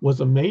 Godzilla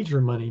was a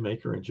major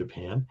moneymaker in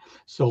Japan,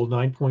 sold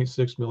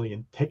 9.6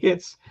 million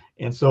tickets.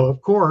 And so,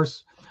 of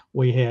course,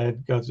 we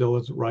had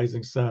Godzilla's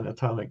rising sun,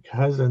 atomic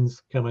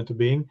cousins, come into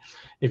being.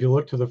 If you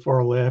look to the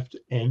far left,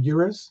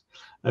 Anguirus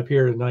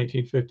appeared in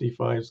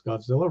 1955's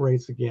Godzilla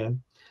Raids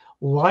Again.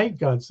 Like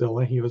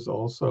Godzilla, he was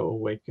also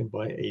awakened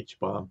by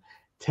H-bomb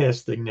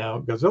testing. Now,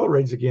 Godzilla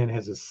Raids Again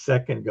has a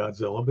second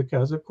Godzilla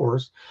because, of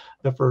course,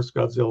 the first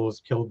Godzilla was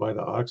killed by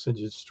the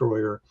oxygen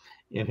destroyer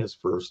in his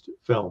first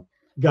film.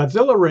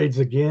 Godzilla Raids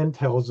Again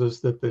tells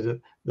us that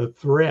the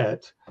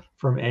threat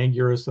from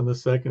Anguirus and the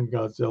second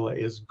Godzilla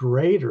is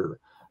greater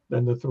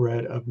than the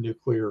threat of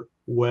nuclear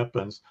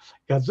weapons.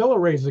 Godzilla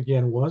Raids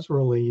Again was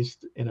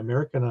released in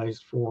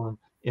Americanized form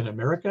in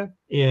America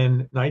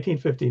in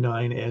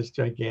 1959 as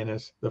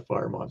Gigantus the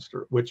Fire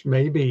Monster, which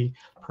may be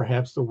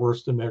perhaps the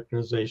worst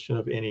Americanization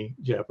of any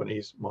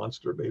Japanese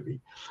monster movie.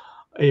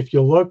 If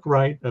you look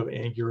right of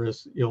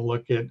Anguirus, you'll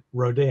look at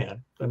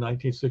Rodan, the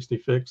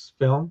 1966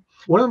 film,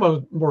 one of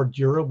the more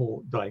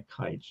durable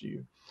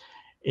daikaiju.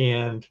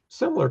 And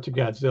similar to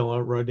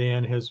Godzilla,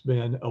 Rodan has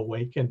been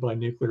awakened by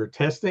nuclear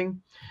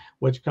testing,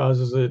 which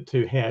causes it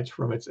to hatch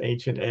from its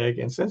ancient egg.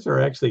 And since there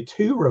are actually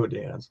two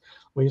Rodans,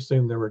 we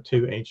assume there were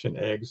two ancient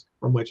eggs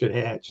from which it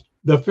hatched.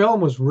 The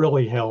film was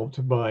really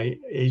helped by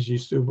Eiji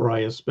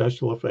Tsuburaya's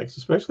special effects,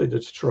 especially the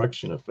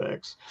destruction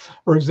effects.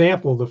 For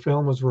example, the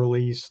film was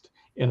released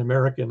in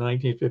America in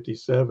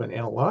 1957,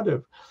 and a lot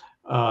of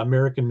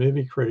American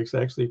movie critics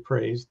actually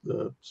praised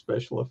the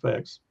special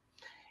effects.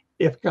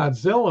 If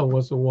Godzilla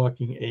was a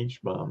walking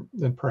H-bomb,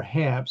 then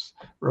perhaps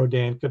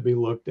Rodan could be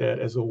looked at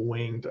as a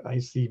winged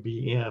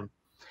ICBM.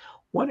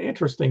 One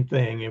interesting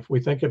thing, if we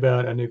think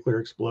about a nuclear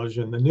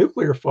explosion, the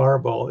nuclear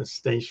fireball is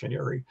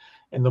stationary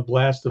and the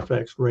blast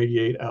effects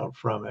radiate out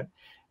from it.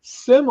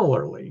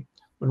 Similarly,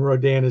 when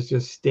Rodan is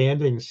just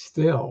standing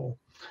still,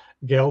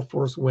 gale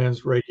force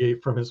winds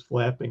radiate from his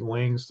flapping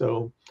wings,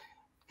 so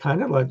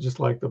kind of like just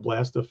like the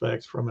blast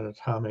effects from an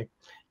atomic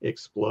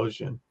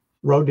explosion.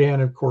 Rodan,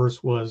 of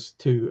course, was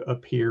to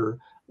appear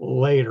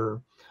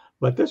later,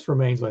 but this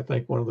remains, I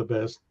think, one of the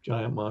best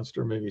giant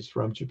monster movies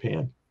from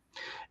Japan.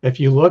 If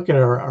you look at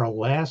our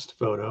last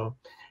photo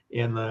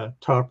in the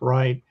top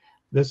right,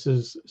 this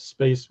is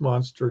Space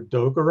Monster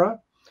Dogora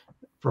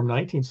from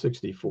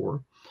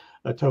 1964,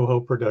 a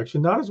Toho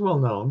production, not as well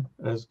known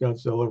as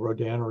Godzilla,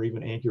 Rodan, or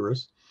even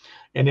Anguirus.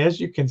 And as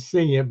you can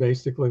see, it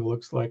basically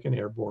looks like an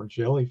airborne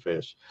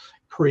jellyfish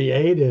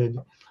created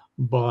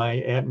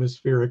by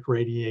atmospheric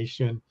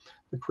radiation.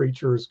 The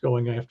creature is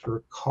going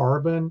after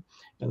carbon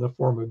in the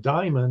form of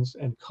diamonds,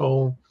 and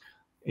coal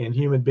and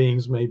human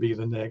beings may be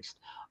the next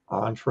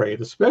entree.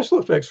 The special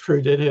effects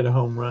crew did hit a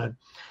home run.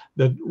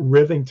 The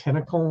writhing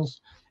tentacles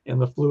and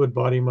the fluid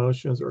body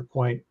motions are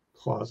quite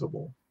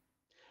plausible.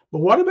 But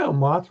what about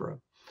Mothra?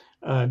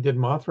 Did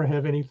Mothra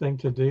have anything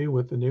to do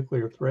with the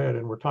nuclear threat?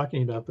 And we're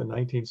talking about the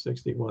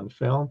 1961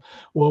 film.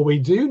 Well, we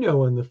do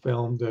know in the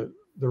film that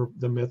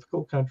the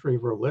mythical country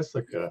of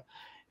Rolisica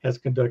has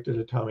conducted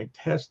atomic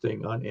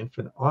testing on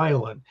Infant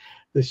Island.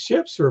 The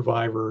ship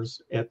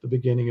survivors at the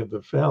beginning of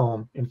the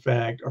film, in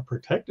fact, are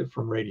protected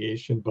from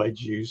radiation by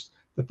juice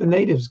that the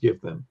natives give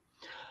them.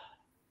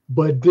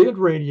 But did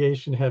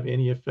radiation have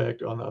any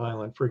effect on the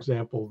island? For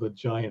example, the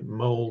giant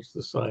molds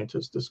the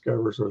scientist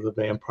discovers, or the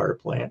vampire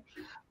plant.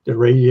 Did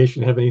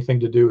radiation have anything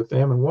to do with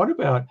them? And what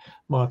about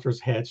Mothra's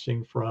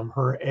hatching from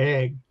her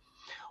egg?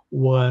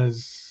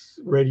 Was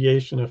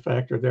radiation a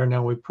factor there?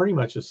 Now, we pretty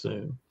much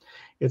assume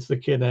it's the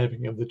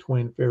kidnapping of the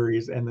twin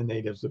fairies and the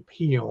natives'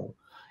 appeal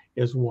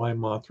is why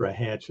Mothra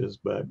hatches,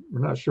 but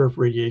we're not sure if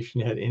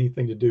radiation had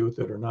anything to do with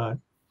it or not.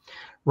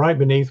 Right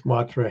beneath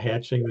Mothra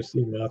hatching, we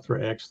see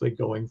Mothra actually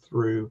going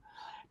through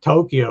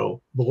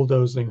Tokyo,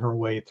 bulldozing her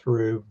way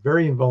through,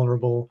 very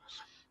invulnerable.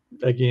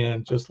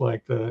 Again, just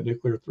like the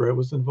nuclear threat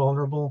was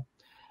invulnerable.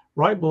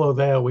 Right below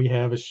that, we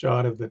have a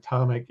shot of the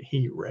atomic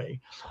heat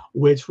ray,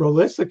 which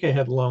Rolisica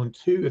had loaned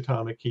 2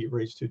 atomic heat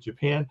rays to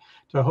Japan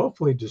to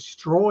hopefully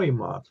destroy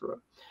Mothra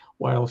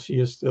while she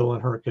is still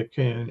in her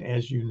cocoon.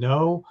 As you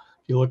know,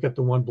 if you look at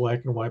the one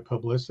black and white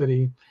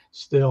publicity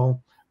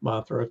still,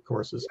 Mothra, of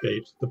course,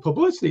 escapes. The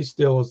publicity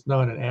still is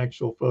not an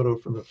actual photo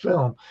from the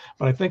film,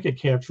 but I think it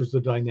captures the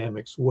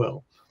dynamics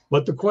well.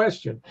 But the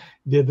question,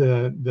 did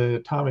the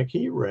atomic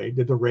heat ray,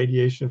 did the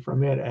radiation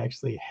from it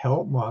actually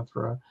help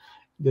Mothra?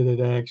 Did it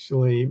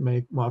actually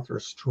make Mothra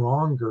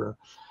stronger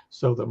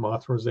so that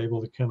Mothra was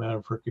able to come out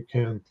of her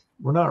cocoon?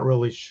 We're not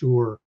really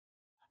sure.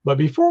 But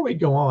before we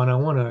go on, I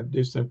want to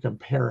do some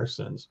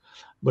comparisons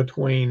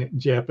between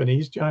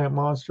Japanese giant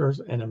monsters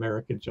and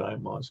American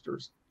giant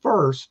monsters.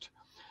 First,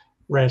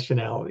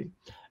 rationality.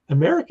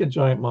 American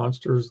giant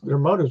monsters, their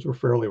motives were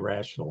fairly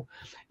rational.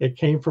 It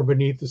came from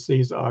beneath the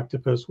seas.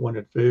 Octopus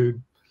wanted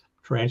food.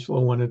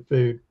 Tarantula wanted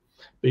food.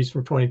 Beast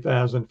from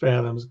 20,000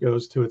 fathoms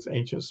goes to its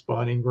ancient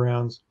spawning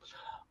grounds.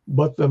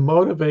 But the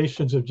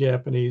motivations of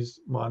Japanese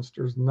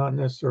monsters, not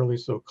necessarily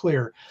so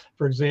clear.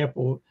 For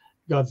example,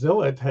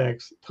 Godzilla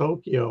attacks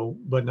Tokyo,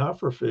 but not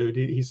for food.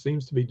 He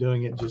seems to be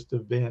doing it just to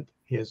vent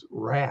his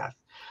wrath.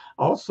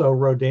 Also,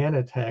 Rodan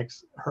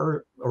attacks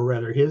her, or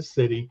rather his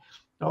city.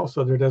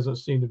 Also, there doesn't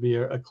seem to be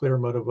a clear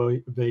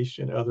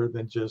motivation other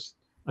than just,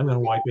 I'm going to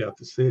wipe out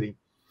the city.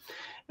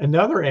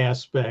 Another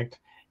aspect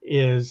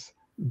is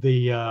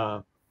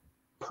the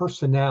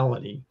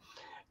personality.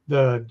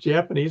 The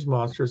Japanese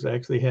monsters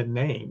actually had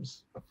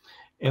names,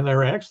 and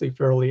they're actually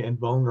fairly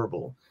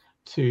invulnerable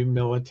to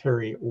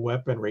military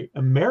weaponry.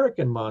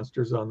 American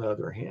monsters, on the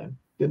other hand,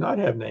 did not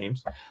have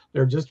names.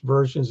 They're just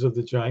versions of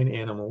the giant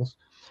animals,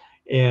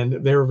 and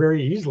they were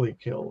very easily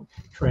killed.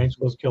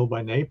 Tarantula was killed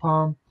by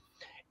napalm.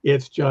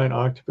 Its giant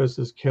octopus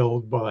is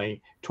killed by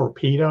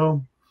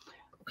torpedo.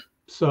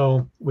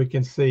 So we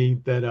can see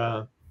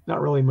that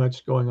not really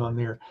much going on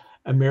there.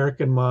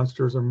 American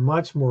monsters are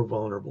much more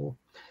vulnerable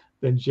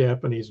than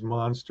Japanese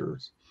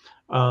monsters.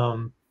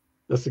 The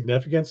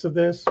significance of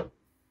this,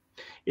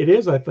 it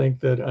is, I think,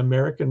 that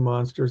American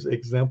monsters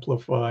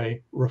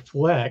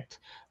reflect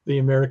the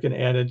American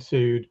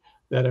attitude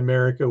that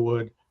America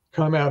would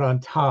come out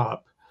on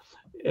top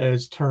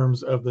as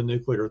terms of the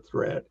nuclear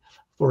threat.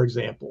 For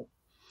example,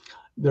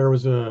 there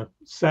was a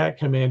SAC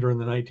commander in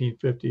the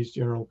 1950s,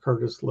 General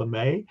Curtis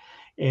LeMay,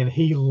 and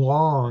he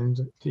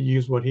longed to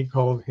use what he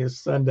called his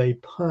Sunday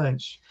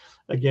punch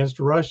against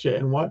Russia.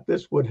 And what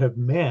this would have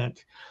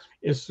meant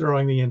is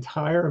throwing the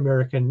entire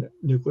American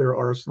nuclear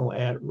arsenal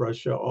at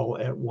Russia all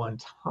at one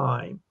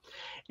time.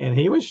 And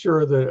he was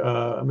sure that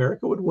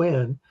America would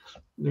win.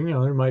 You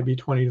know, there might be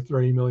 20 to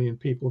 30 million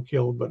people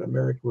killed, but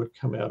America would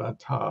come out on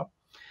top.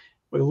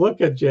 We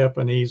look at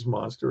Japanese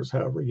monsters,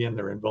 however, again,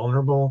 they're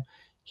invulnerable.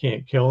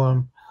 can't kill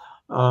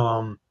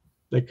them.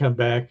 They come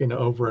back and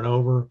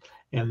over,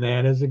 and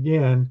that is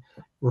again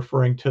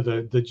referring to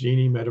the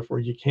genie metaphor.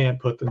 You can't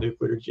put the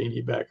nuclear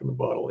genie back in the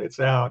bottle. It's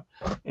out,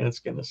 and it's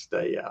going to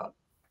stay out.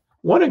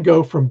 Want to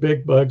go from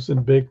big bugs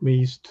and big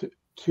me's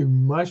to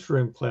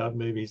mushroom cloud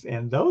movies,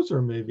 and those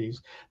are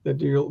movies that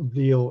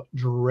deal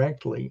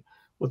directly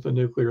with the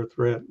nuclear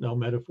threat. No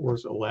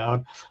metaphors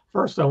allowed.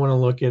 First, I want to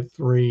look at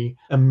 3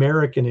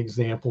 American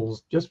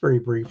examples, just very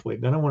briefly.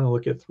 Then I want to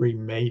look at 3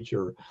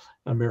 major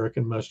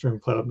American mushroom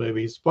cloud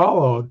movies,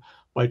 followed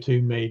by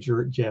 2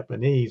 major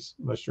Japanese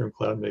mushroom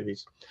cloud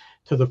movies.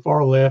 To the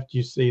far left,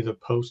 you see the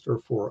poster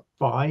for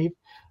 5,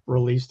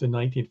 released in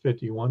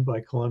 1951 by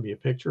Columbia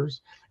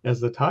Pictures.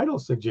 As the title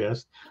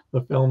suggests,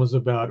 the film is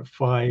about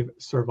 5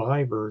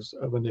 survivors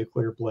of a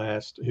nuclear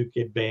blast who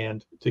get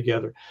band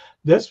together.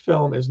 This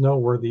film is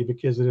noteworthy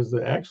because it is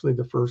actually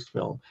the first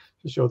film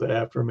to show the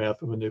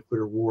aftermath of a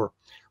nuclear war.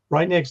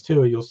 Right next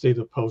to it, you'll see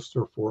the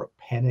poster for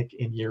Panic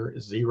in Year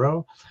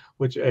Zero,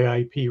 which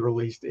AIP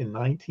released in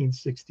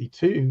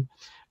 1962,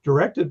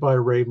 directed by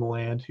Ray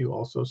Milland, who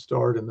also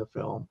starred in the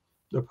film.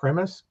 The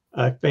premise: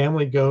 a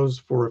family goes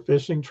for a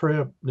fishing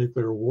trip,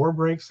 nuclear war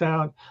breaks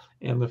out,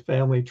 and the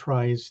family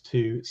tries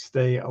to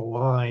stay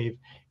alive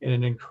in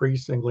an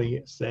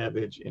increasingly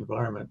savage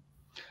environment.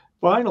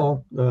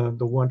 Final, the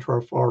one to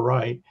our far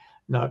right,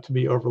 not to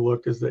be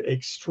overlooked, is the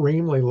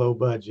extremely low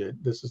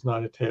budget. This is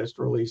not a test,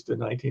 released in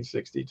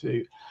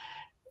 1962.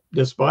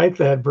 Despite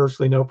that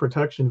virtually no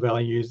production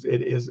values,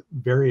 it is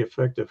very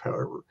effective,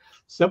 however.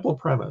 Simple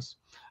premise: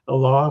 a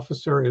law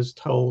officer is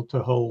told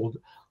to hold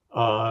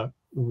a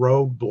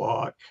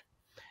roadblock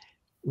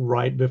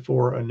right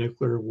before a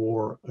nuclear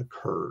war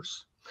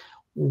occurs.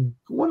 We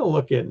want to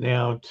look at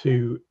now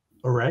 2,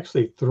 or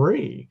actually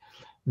 3,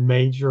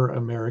 major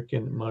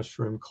American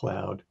mushroom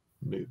cloud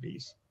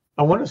movies.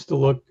 I want us to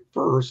look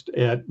first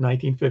at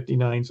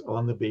 1959's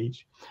On the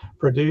Beach,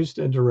 produced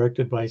and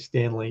directed by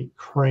Stanley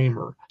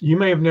Kramer. You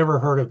may have never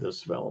heard of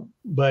this film,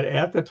 but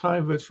at the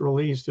time of its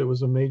release, it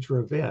was a major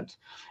event.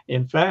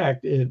 In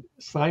fact, it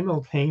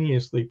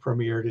simultaneously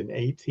premiered in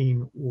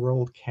 18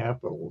 world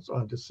capitals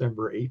on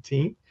December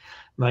 18th,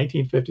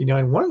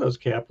 1959. One of those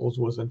capitals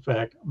was, in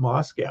fact,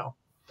 Moscow.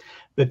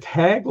 The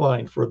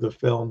tagline for the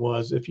film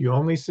was, "If you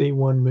only see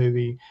one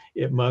movie,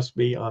 it must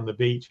be On the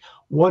Beach."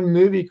 One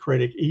movie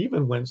critic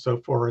even went so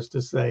far as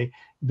to say,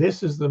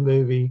 "This is the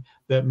movie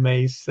that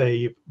may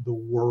save the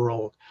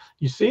world."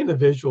 You see in the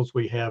visuals,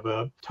 we have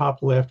a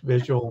top left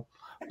visual.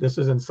 This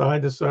is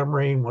inside the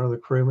submarine. One of the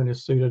crewmen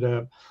is suited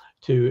up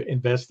to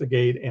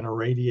investigate an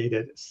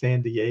irradiated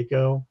San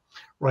Diego.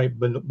 Right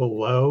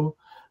below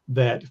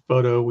that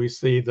photo, we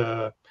see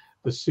the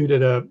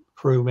suited up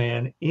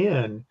crewman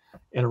in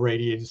an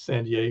irradiated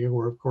San Diego,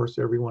 where of course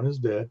everyone is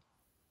dead.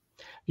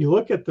 You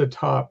look at the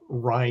top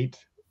right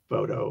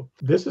photo.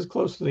 This is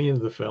close to the end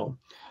of the film.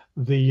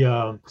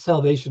 The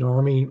Salvation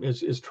Army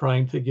is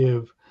trying to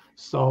give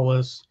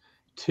solace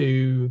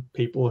to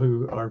people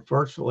who are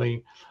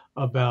unfortunately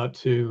about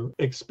to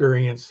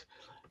experience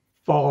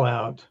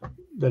fallout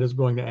that is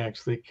going to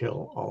actually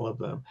kill all of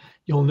them.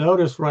 You'll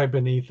notice right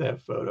beneath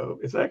that photo,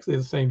 it's actually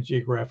the same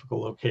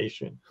geographical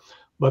location,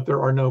 but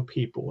there are no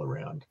people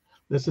around.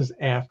 This is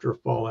after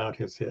fallout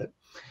has hit.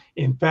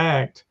 In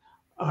fact,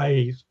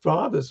 I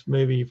saw this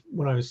movie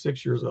when I was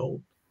 6 years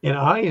old, and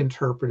I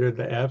interpreted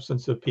the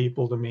absence of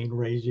people to mean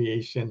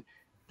radiation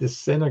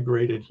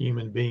disintegrated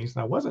human beings.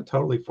 And I wasn't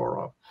totally far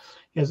off,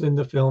 as in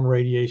the film,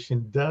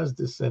 radiation does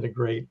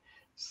disintegrate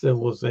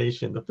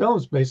civilization. The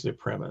film's basic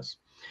premise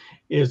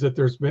is that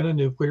there's been a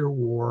nuclear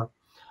war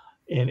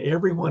and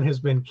everyone has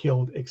been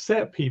killed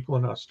except people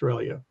in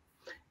Australia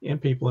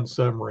and people in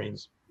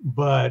submarines.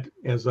 But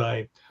as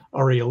I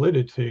already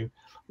alluded to,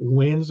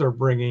 winds are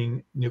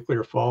bringing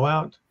nuclear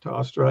fallout to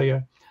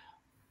Australia.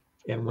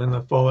 And when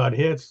the fallout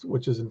hits,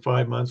 which is in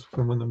 5 months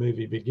from when the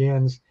movie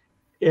begins,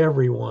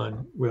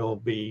 everyone will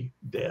be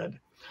dead.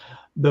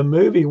 The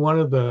movie, one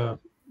of the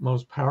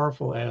most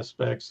powerful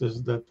aspects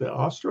is that the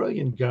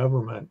Australian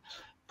government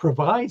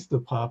provides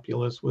the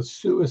populace with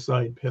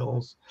suicide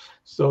pills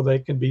so they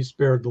can be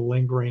spared the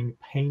lingering,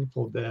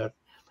 painful death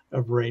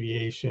of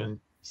radiation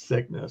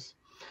sickness.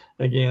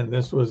 Again,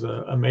 this was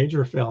a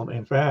major film.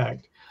 In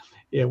fact,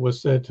 it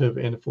was said to have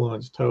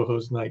influenced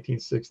Toho's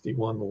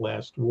 1961 The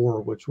Last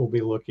War, which we'll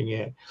be looking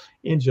at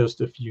in just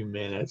a few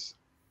minutes.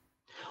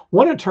 I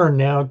want to turn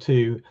now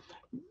to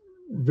a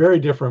very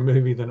different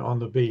movie than On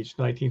the Beach,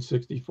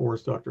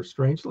 1964's Dr.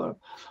 Strangelove,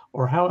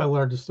 or How I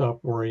Learned to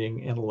Stop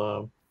Worrying and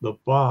Love the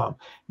Bomb.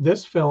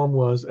 This film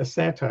was a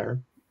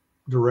satire,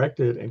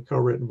 directed and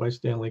co-written by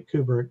Stanley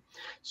Kubrick,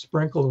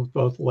 sprinkled with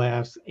both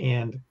laughs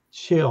and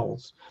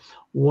chills.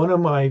 One of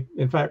my,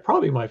 in fact,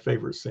 probably my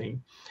favorite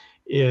scene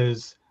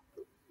is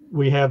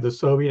we have the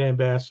Soviet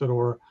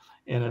ambassador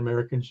and an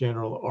American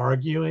general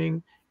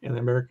arguing, and the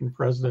American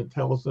president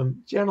tells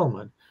them,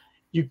 "Gentlemen,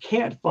 you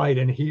can't fight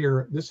in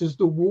here. This is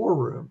the war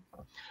room."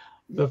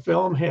 The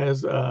film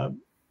has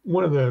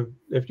one of the,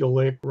 if you'll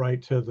look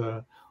right to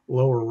the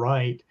lower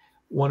right,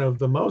 one of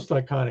the most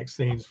iconic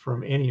scenes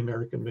from any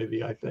American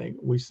movie, I think.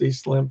 We see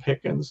Slim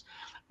Pickens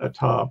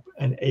atop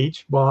an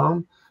H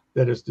bomb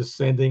that is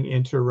descending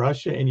into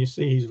Russia, and you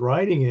see he's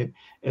riding it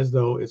as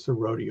though it's a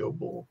rodeo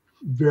bull.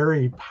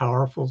 Very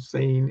powerful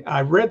scene.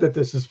 I read that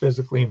this is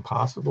physically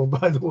impossible,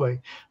 by the way.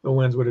 The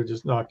winds would have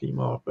just knocked him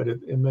off, but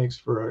it makes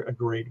for a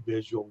great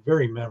visual,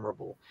 very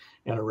memorable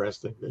and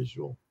arresting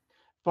visual.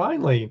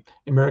 Finally,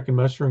 American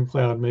Mushroom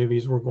Cloud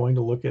movies, we're going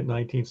to look at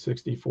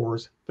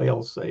 1964's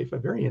Failsafe, a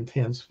very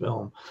intense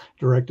film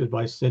directed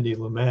by Sidney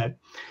Lumet.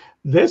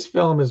 This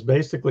film is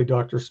basically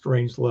Dr.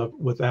 Strangelove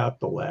without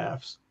the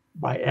laughs.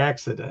 By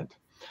accident,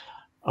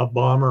 a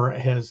bomber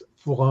has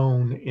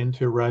flown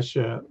into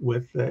Russia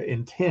with the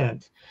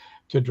intent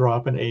to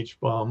drop an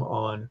H-bomb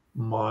on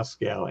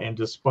Moscow. And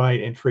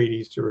despite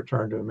entreaties to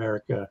return to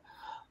America,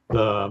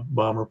 the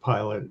bomber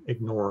pilot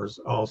ignores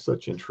all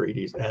such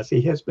entreaties, as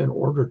he has been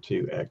ordered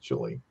to,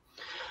 actually.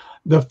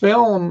 The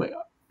film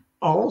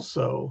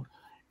also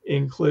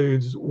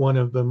includes one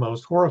of the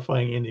most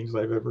horrifying endings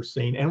I've ever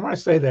seen. And when I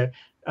say that,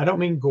 I don't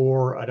mean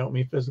gore, I don't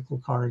mean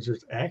physical carnage.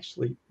 There's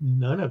actually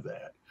none of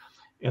that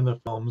in the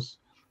film's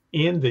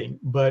ending,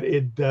 but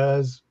it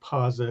does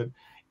posit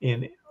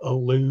in a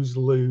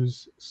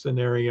lose-lose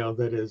scenario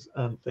that is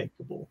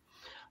unthinkable.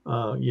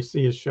 You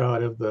see a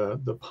shot of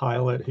the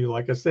pilot who,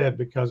 like I said,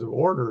 because of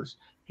orders,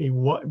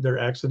 they're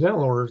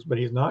accidental orders, but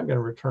he's not going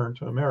to return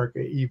to America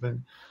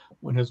even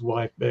when his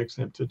wife begs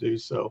him to do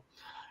so.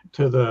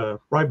 To the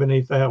right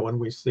beneath that one,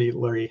 we see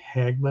Larry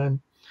Hagman,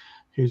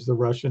 who's the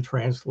Russian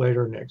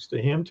translator. Next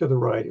to him to the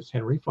right is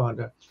Henry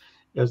Fonda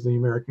as the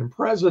American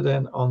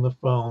president on the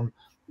phone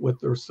with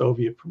their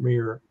Soviet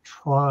premier,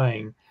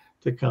 trying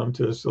to come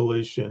to a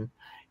solution.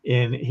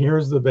 And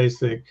here's the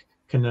basic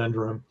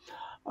conundrum.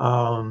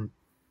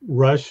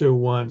 Russia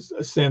wants,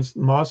 since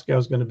Moscow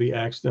is going to be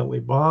accidentally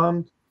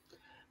bombed,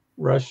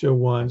 Russia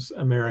wants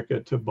America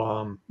to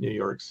bomb New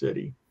York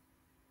City.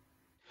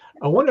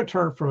 I want to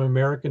turn from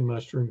American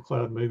mushroom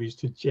cloud movies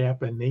to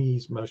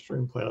Japanese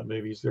mushroom cloud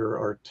movies. There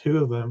are two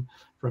of them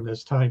from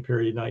this time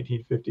period,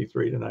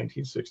 1953 to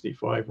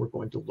 1965. We're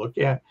going to look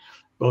at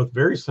both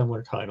very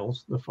similar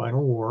titles, The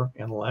Final War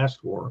and The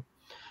Last War.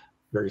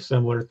 Very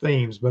similar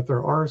themes, but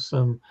there are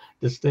some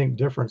distinct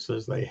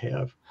differences they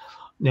have.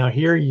 Now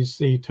here you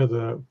see to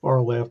the far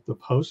left the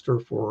poster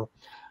for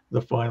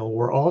The Final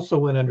War. Also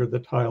went under the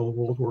title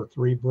World War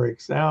III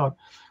Breaks Out,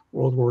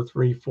 World War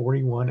III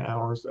 41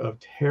 Hours of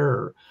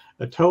Terror,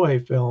 a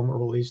Toei film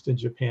released in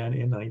Japan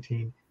in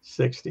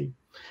 1960.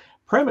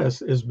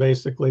 Premise is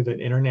basically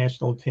that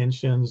international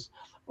tensions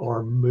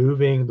are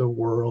moving the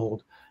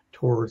world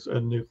towards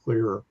a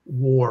nuclear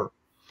war.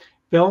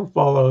 Film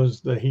follows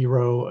the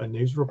hero, a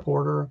news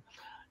reporter,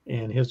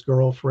 and his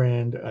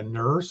girlfriend, a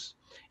nurse,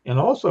 and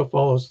also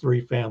follows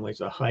three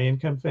families, a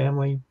high-income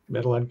family,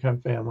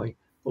 middle-income family,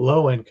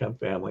 low-income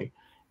family,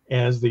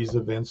 as these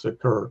events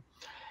occur.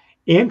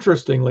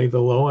 Interestingly, the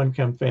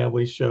low-income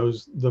family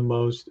shows the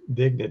most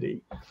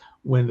dignity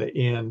when the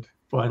end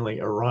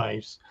finally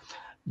arrives.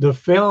 The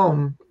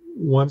film,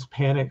 once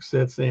panic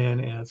sets in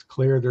and it's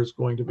clear there's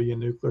going to be a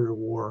nuclear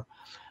war,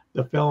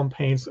 the film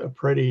paints a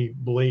pretty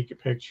bleak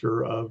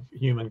picture of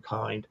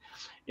humankind.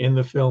 In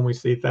the film, we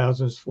see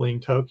thousands fleeing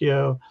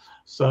Tokyo.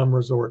 Some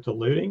resort to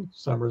looting,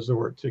 some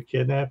resort to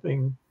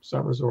kidnapping,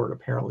 some resort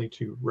apparently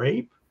to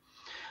rape.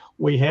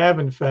 We have,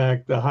 in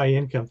fact, the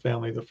high-income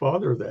family, the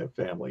father of that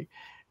family,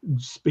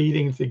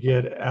 speeding to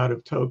get out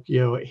of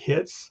Tokyo,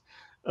 hits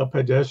a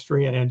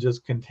pedestrian and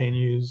just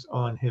continues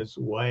on his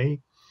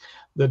way.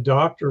 The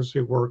doctors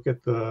who work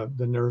at the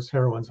nurse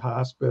heroine's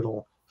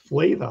hospital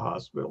flee the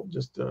hospital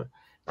just to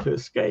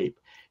escape.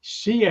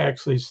 She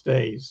actually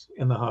stays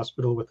in the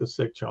hospital with a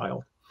sick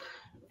child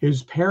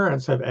whose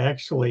parents have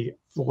actually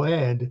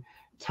fled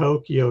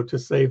Tokyo to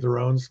save their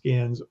own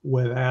skins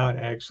without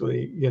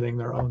actually getting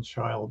their own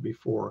child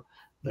before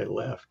they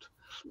left.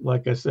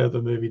 Like I said,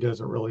 the movie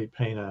doesn't really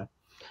paint a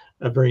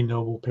very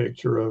noble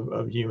picture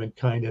of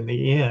humankind in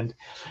the end.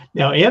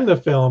 Now, in the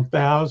film,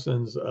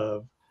 thousands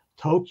of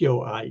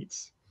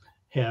Tokyoites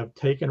have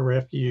taken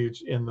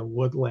refuge in the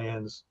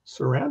woodlands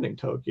surrounding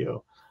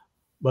Tokyo,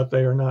 but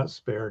they are not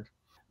spared.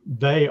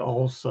 They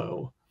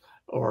also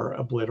are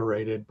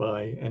obliterated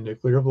by a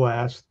nuclear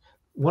blast.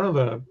 One of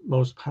the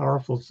most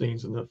powerful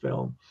scenes in the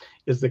film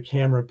is the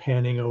camera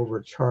panning over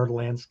a charred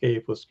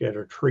landscape with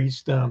scattered tree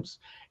stumps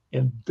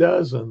and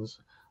dozens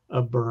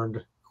of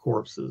burned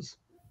corpses.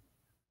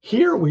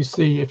 Here we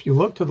see, if you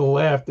look to the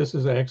left, this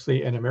is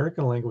actually an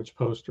American language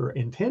poster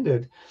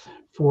intended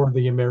for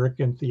the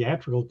American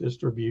theatrical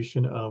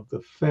distribution of the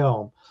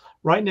film.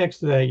 Right next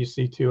to that, you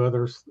see two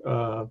other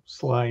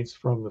slides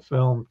from the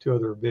film, two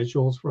other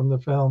visuals from the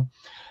film.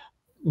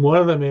 One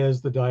of them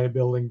is the Daya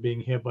building being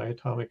hit by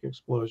atomic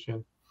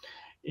explosion,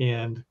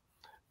 and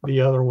the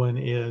other one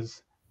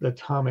is the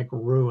atomic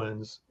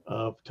ruins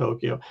of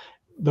Tokyo.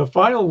 The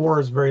Final War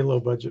is a very low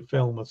budget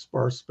film with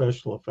sparse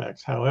special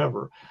effects.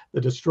 However,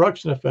 the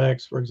destruction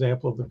effects, for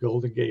example, of the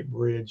Golden Gate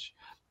Bridge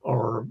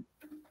are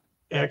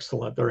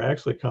excellent. They're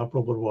actually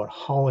comparable to what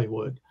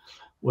Hollywood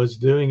was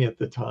doing at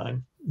the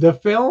time. The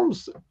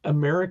film's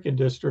American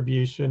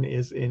distribution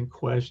is in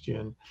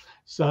question.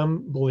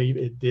 Some believe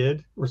it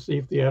did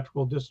receive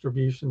theatrical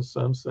distribution.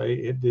 Some say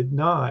it did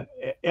not.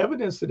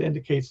 Evidence that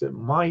indicates it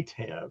might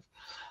have.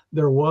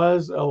 There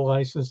was a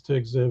license to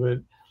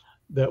exhibit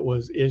that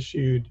was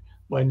issued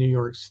by New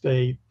York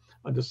State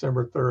on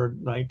December 3rd,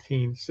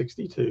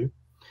 1962.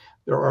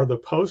 There are the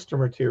poster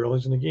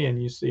materials, and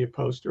again, you see a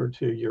poster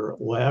to your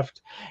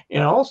left.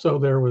 And also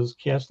there was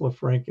Castle of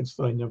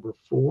Frankenstein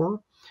 #4,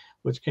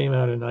 which came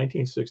out in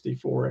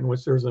 1964, in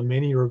which there's a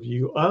mini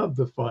review of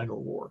the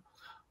final war.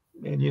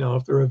 And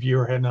if the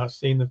reviewer had not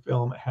seen the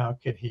film, how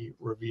could he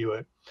review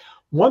it?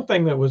 One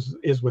thing that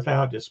is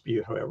without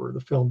dispute, however,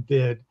 the film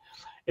did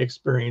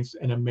experience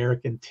an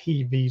American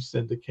TV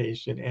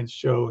syndication and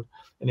showed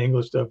an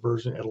English dub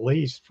version at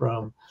least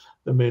from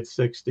the mid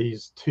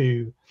 60s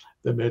to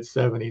the mid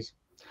 70s.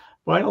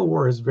 Final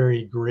War is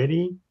very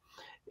gritty,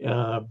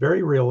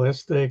 very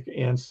realistic,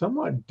 and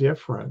somewhat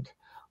different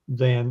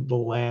than The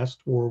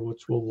Last War,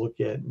 which we'll look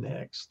at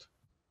next.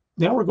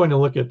 Now we're going to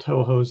look at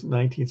Toho's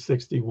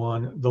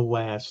 1961, The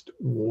Last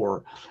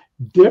War.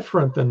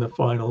 Different than The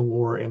Final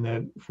War in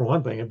that, for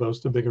one thing, it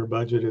boasts a bigger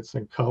budget, it's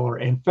in color.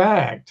 In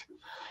fact,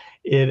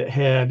 it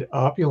had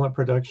opulent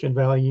production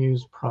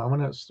values,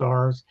 prominent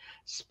stars,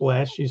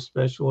 splashy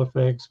special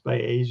effects by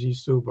Eiji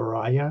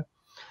Tsuburaya.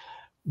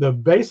 The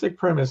basic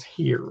premise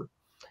here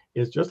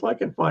is just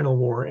like in Final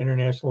War,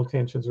 international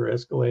tensions are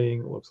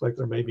escalating. It looks like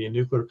there may be a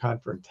nuclear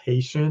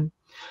confrontation.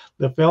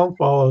 The film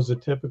follows a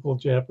typical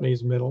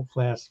Japanese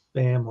middle-class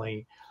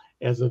family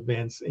as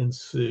events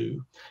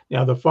ensue.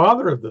 Now, the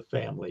father of the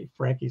family,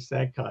 Frankie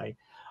Sakai,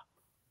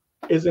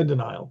 is in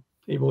denial.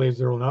 He believes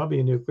there will not be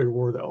a nuclear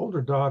war. The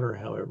older daughter,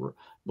 however,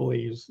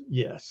 believes,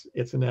 yes,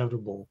 it's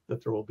inevitable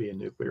that there will be a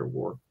nuclear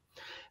war.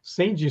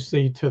 Scenes you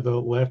see to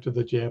the left of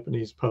the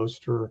Japanese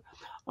poster,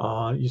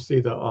 you see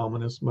the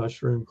ominous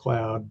mushroom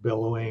cloud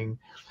billowing.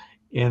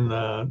 In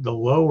the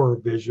lower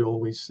visual,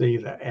 we see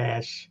the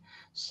ash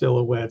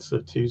silhouettes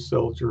of two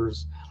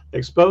soldiers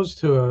exposed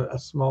to a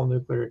small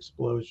nuclear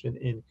explosion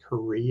in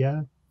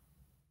Korea.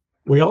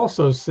 We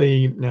also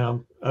see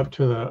now up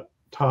to the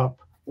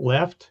top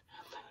left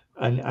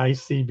an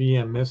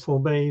ICBM missile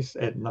base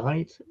at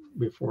night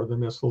before the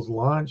missiles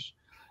launch.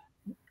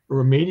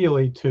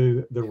 Immediately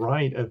to the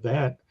right of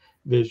that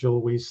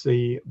visual, we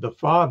see the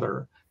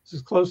father. This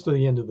is close to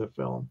the end of the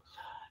film,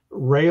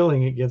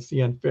 railing against the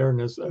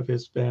unfairness of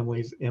his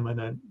family's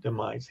imminent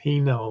demise.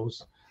 He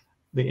knows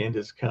the end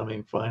is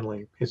coming.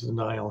 Finally, his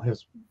denial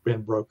has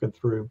been broken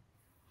through.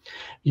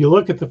 You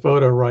look at the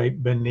photo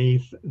right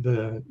beneath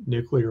the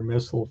nuclear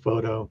missile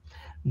photo.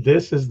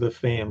 This is the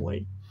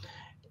family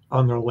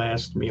on their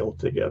last meal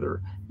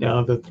together.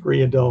 Now, the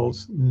three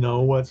adults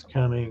know what's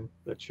coming.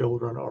 The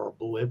children are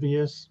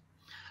oblivious,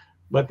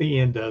 but the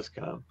end does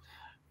come.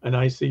 An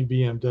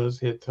ICBM does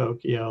hit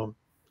Tokyo,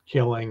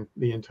 killing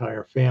the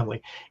entire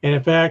family. And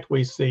in fact,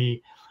 we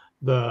see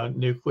the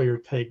nuclear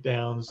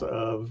takedowns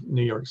of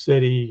New York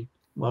City,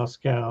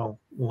 Moscow,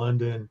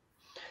 London.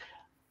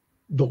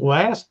 The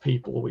last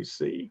people we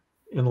see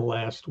in the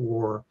last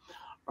war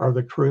are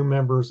the crew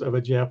members of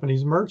a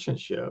Japanese merchant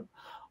ship,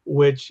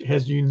 which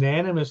has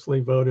unanimously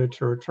voted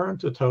to return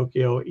to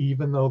Tokyo,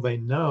 even though they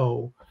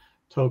know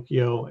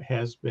Tokyo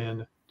has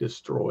been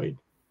destroyed.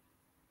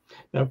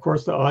 Now, of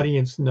course, the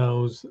audience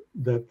knows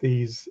that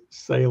these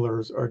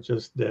sailors are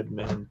just dead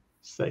men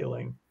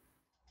sailing.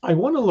 I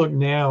want to look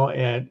now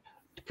at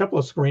a couple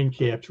of screen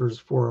captures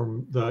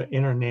from the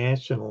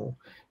international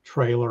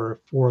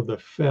trailer for the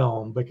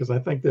film, because I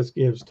think this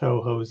gives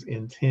Toho's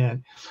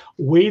intent.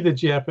 We, the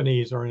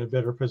Japanese, are in a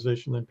better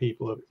position than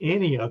people of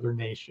any other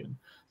nation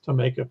to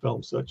make a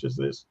film such as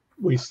this.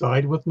 We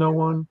side with no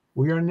one.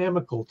 We are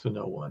inimical to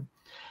no one.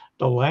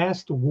 The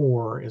Last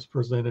War is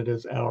presented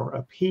as our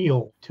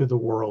appeal to the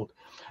world.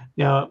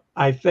 Now,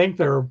 I think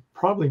they're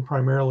probably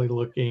primarily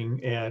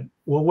looking at,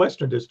 well,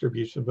 Western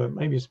distribution, but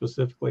maybe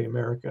specifically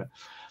America.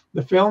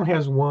 The film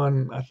has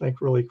one, I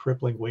think, really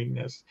crippling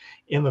weakness.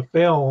 In the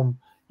film,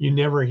 you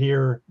never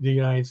hear the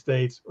United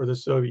States or the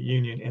Soviet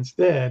Union.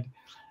 Instead,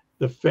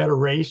 the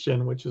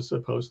Federation, which is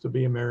supposed to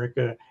be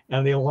America,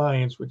 and the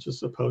Alliance, which is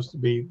supposed to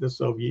be the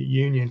Soviet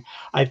Union.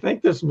 I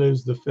think this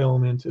moves the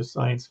film into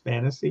science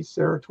fantasy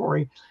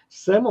territory,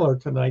 similar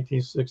to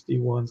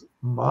 1961's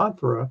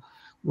Mantra,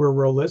 where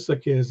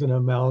Rolisic is an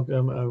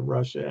amalgam of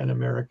Russia and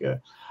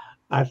America.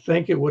 I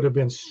think it would have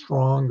been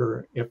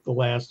stronger if the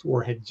last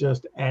war had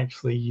just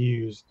actually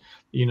used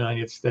the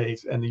United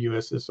States and the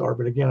USSR.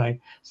 But again, I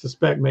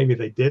suspect maybe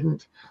they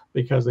didn't,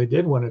 because they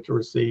did want it to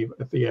receive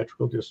a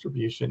theatrical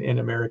distribution in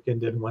America and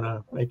didn't want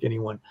to make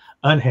anyone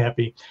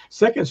unhappy.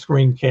 Second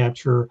screen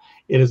capture,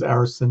 it is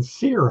our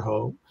sincere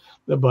hope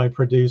that by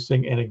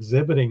producing and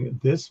exhibiting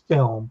this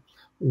film,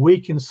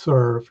 we can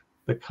serve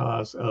the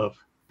cause of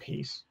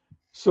peace.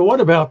 So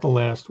what about The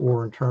Last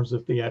War in terms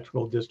of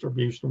theatrical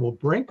distribution? Well,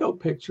 Brinco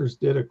Pictures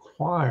did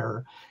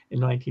acquire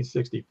in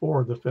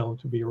 1964 the film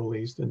to be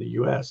released in the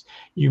US.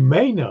 You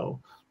may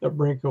know that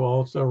Brinco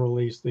also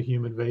released The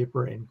Human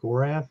Vapor and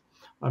Gorath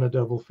on a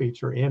double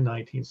feature in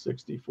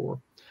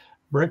 1964.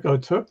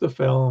 Brinko took the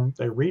film,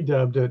 they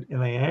redubbed it,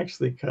 and they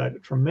actually cut a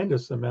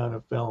tremendous amount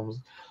of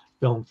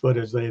film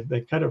footage.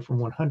 They cut it from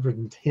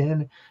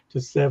 110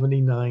 to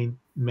 79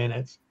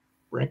 minutes.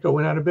 Brinko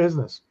went out of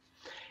business.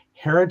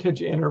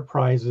 Heritage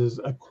Enterprises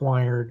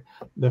acquired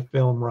the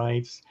film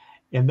rights,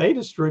 and they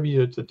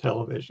distributed it to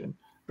television,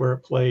 where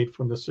it played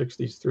from the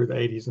 60s through the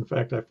 80s. In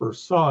fact, I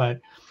first saw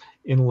it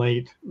in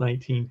late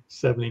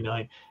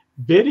 1979.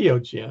 Video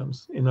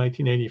Gems in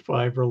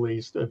 1985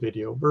 released a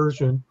video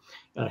version.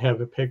 I have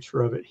a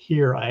picture of it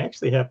here. I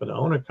actually happen to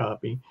own a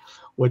copy,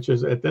 which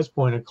is at this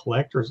point a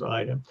collector's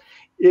item.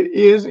 It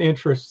is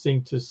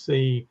interesting to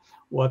see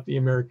what the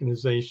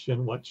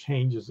Americanization, what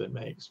changes it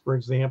makes. For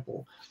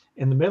example,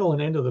 in the middle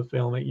and end of the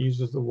film, it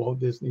uses the Walt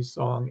Disney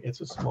song,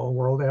 "It's a Small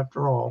World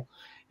After All."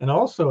 And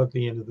also at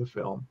the end of the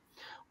film,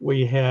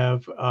 we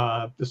have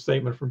the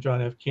statement from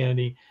John F.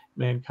 Kennedy,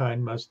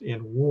 "Mankind must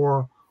end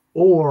war,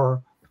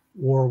 or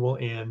war will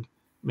end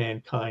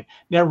mankind."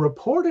 Now,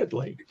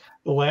 reportedly,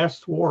 The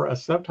Last War, a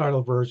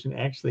subtitle version,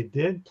 actually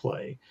did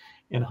play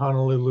in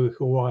Honolulu,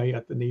 Hawaii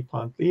at the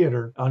Nippon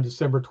Theater on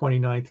December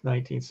 29th,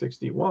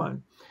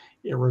 1961.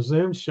 It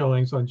resumed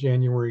showings on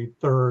January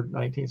 3rd,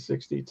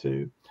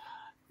 1962.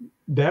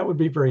 That would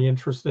be very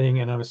interesting,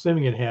 and I'm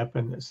assuming it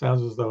happened. It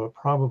sounds as though it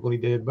probably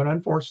did, but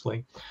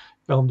unfortunately,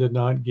 film did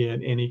not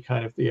get any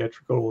kind of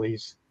theatrical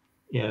release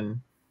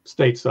in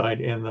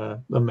stateside in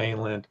the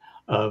mainland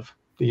of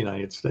the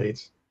United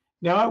States.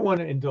 Now I want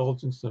to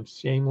indulge in some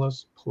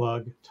shameless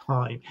plug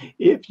time.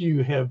 If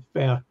you have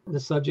found the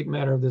subject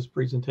matter of this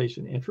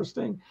presentation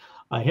interesting,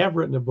 I have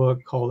written a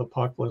book called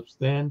Apocalypse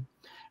Then,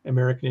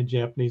 American and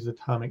Japanese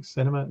Atomic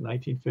Cinema,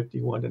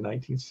 1951 to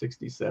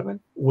 1967,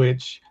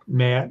 which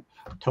Matt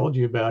told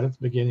you about at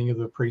the beginning of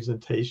the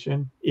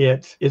presentation.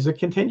 It is a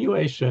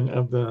continuation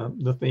of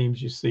the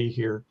themes you see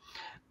here.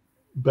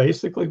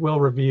 Basically well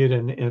reviewed,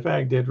 and in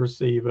fact did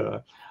receive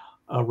a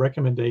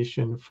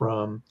recommendation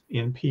from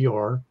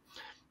NPR.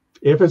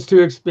 If it's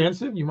too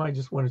expensive, you might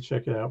just want to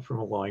check it out from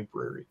a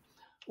library.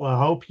 Well, I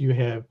hope you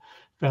have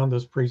found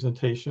this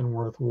presentation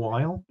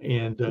worthwhile,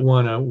 and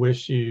want to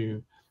wish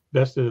you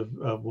best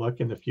of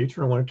luck in the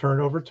future. I want to turn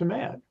it over to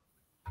Matt.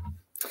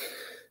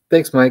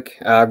 Thanks, Mike.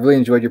 I really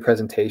enjoyed your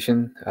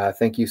presentation.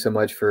 Thank you so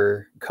much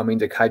for coming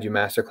to Kaiju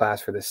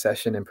Masterclass for this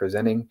session and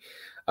presenting.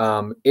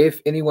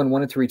 If anyone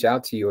wanted to reach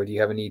out to you, or do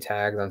you have any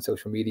tags on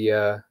social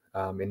media,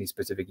 any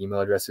specific email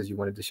addresses you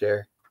wanted to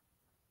share?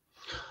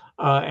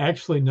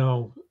 Actually,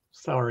 no.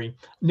 Sorry.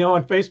 No,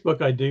 on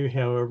Facebook, I do,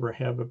 however,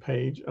 have a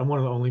page. I'm one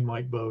of the only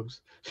Mike Bogues.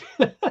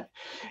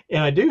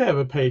 And I do have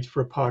a page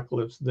for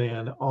Apocalypse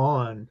Then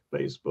on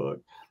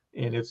Facebook,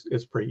 and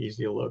it's pretty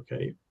easy to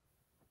locate.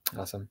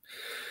 Awesome.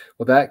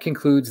 Well, that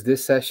concludes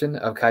this session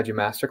of Kaiju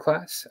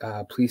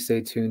Masterclass. Please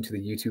stay tuned to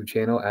the YouTube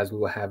channel, as we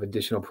will have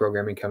additional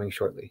programming coming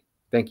shortly.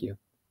 Thank you.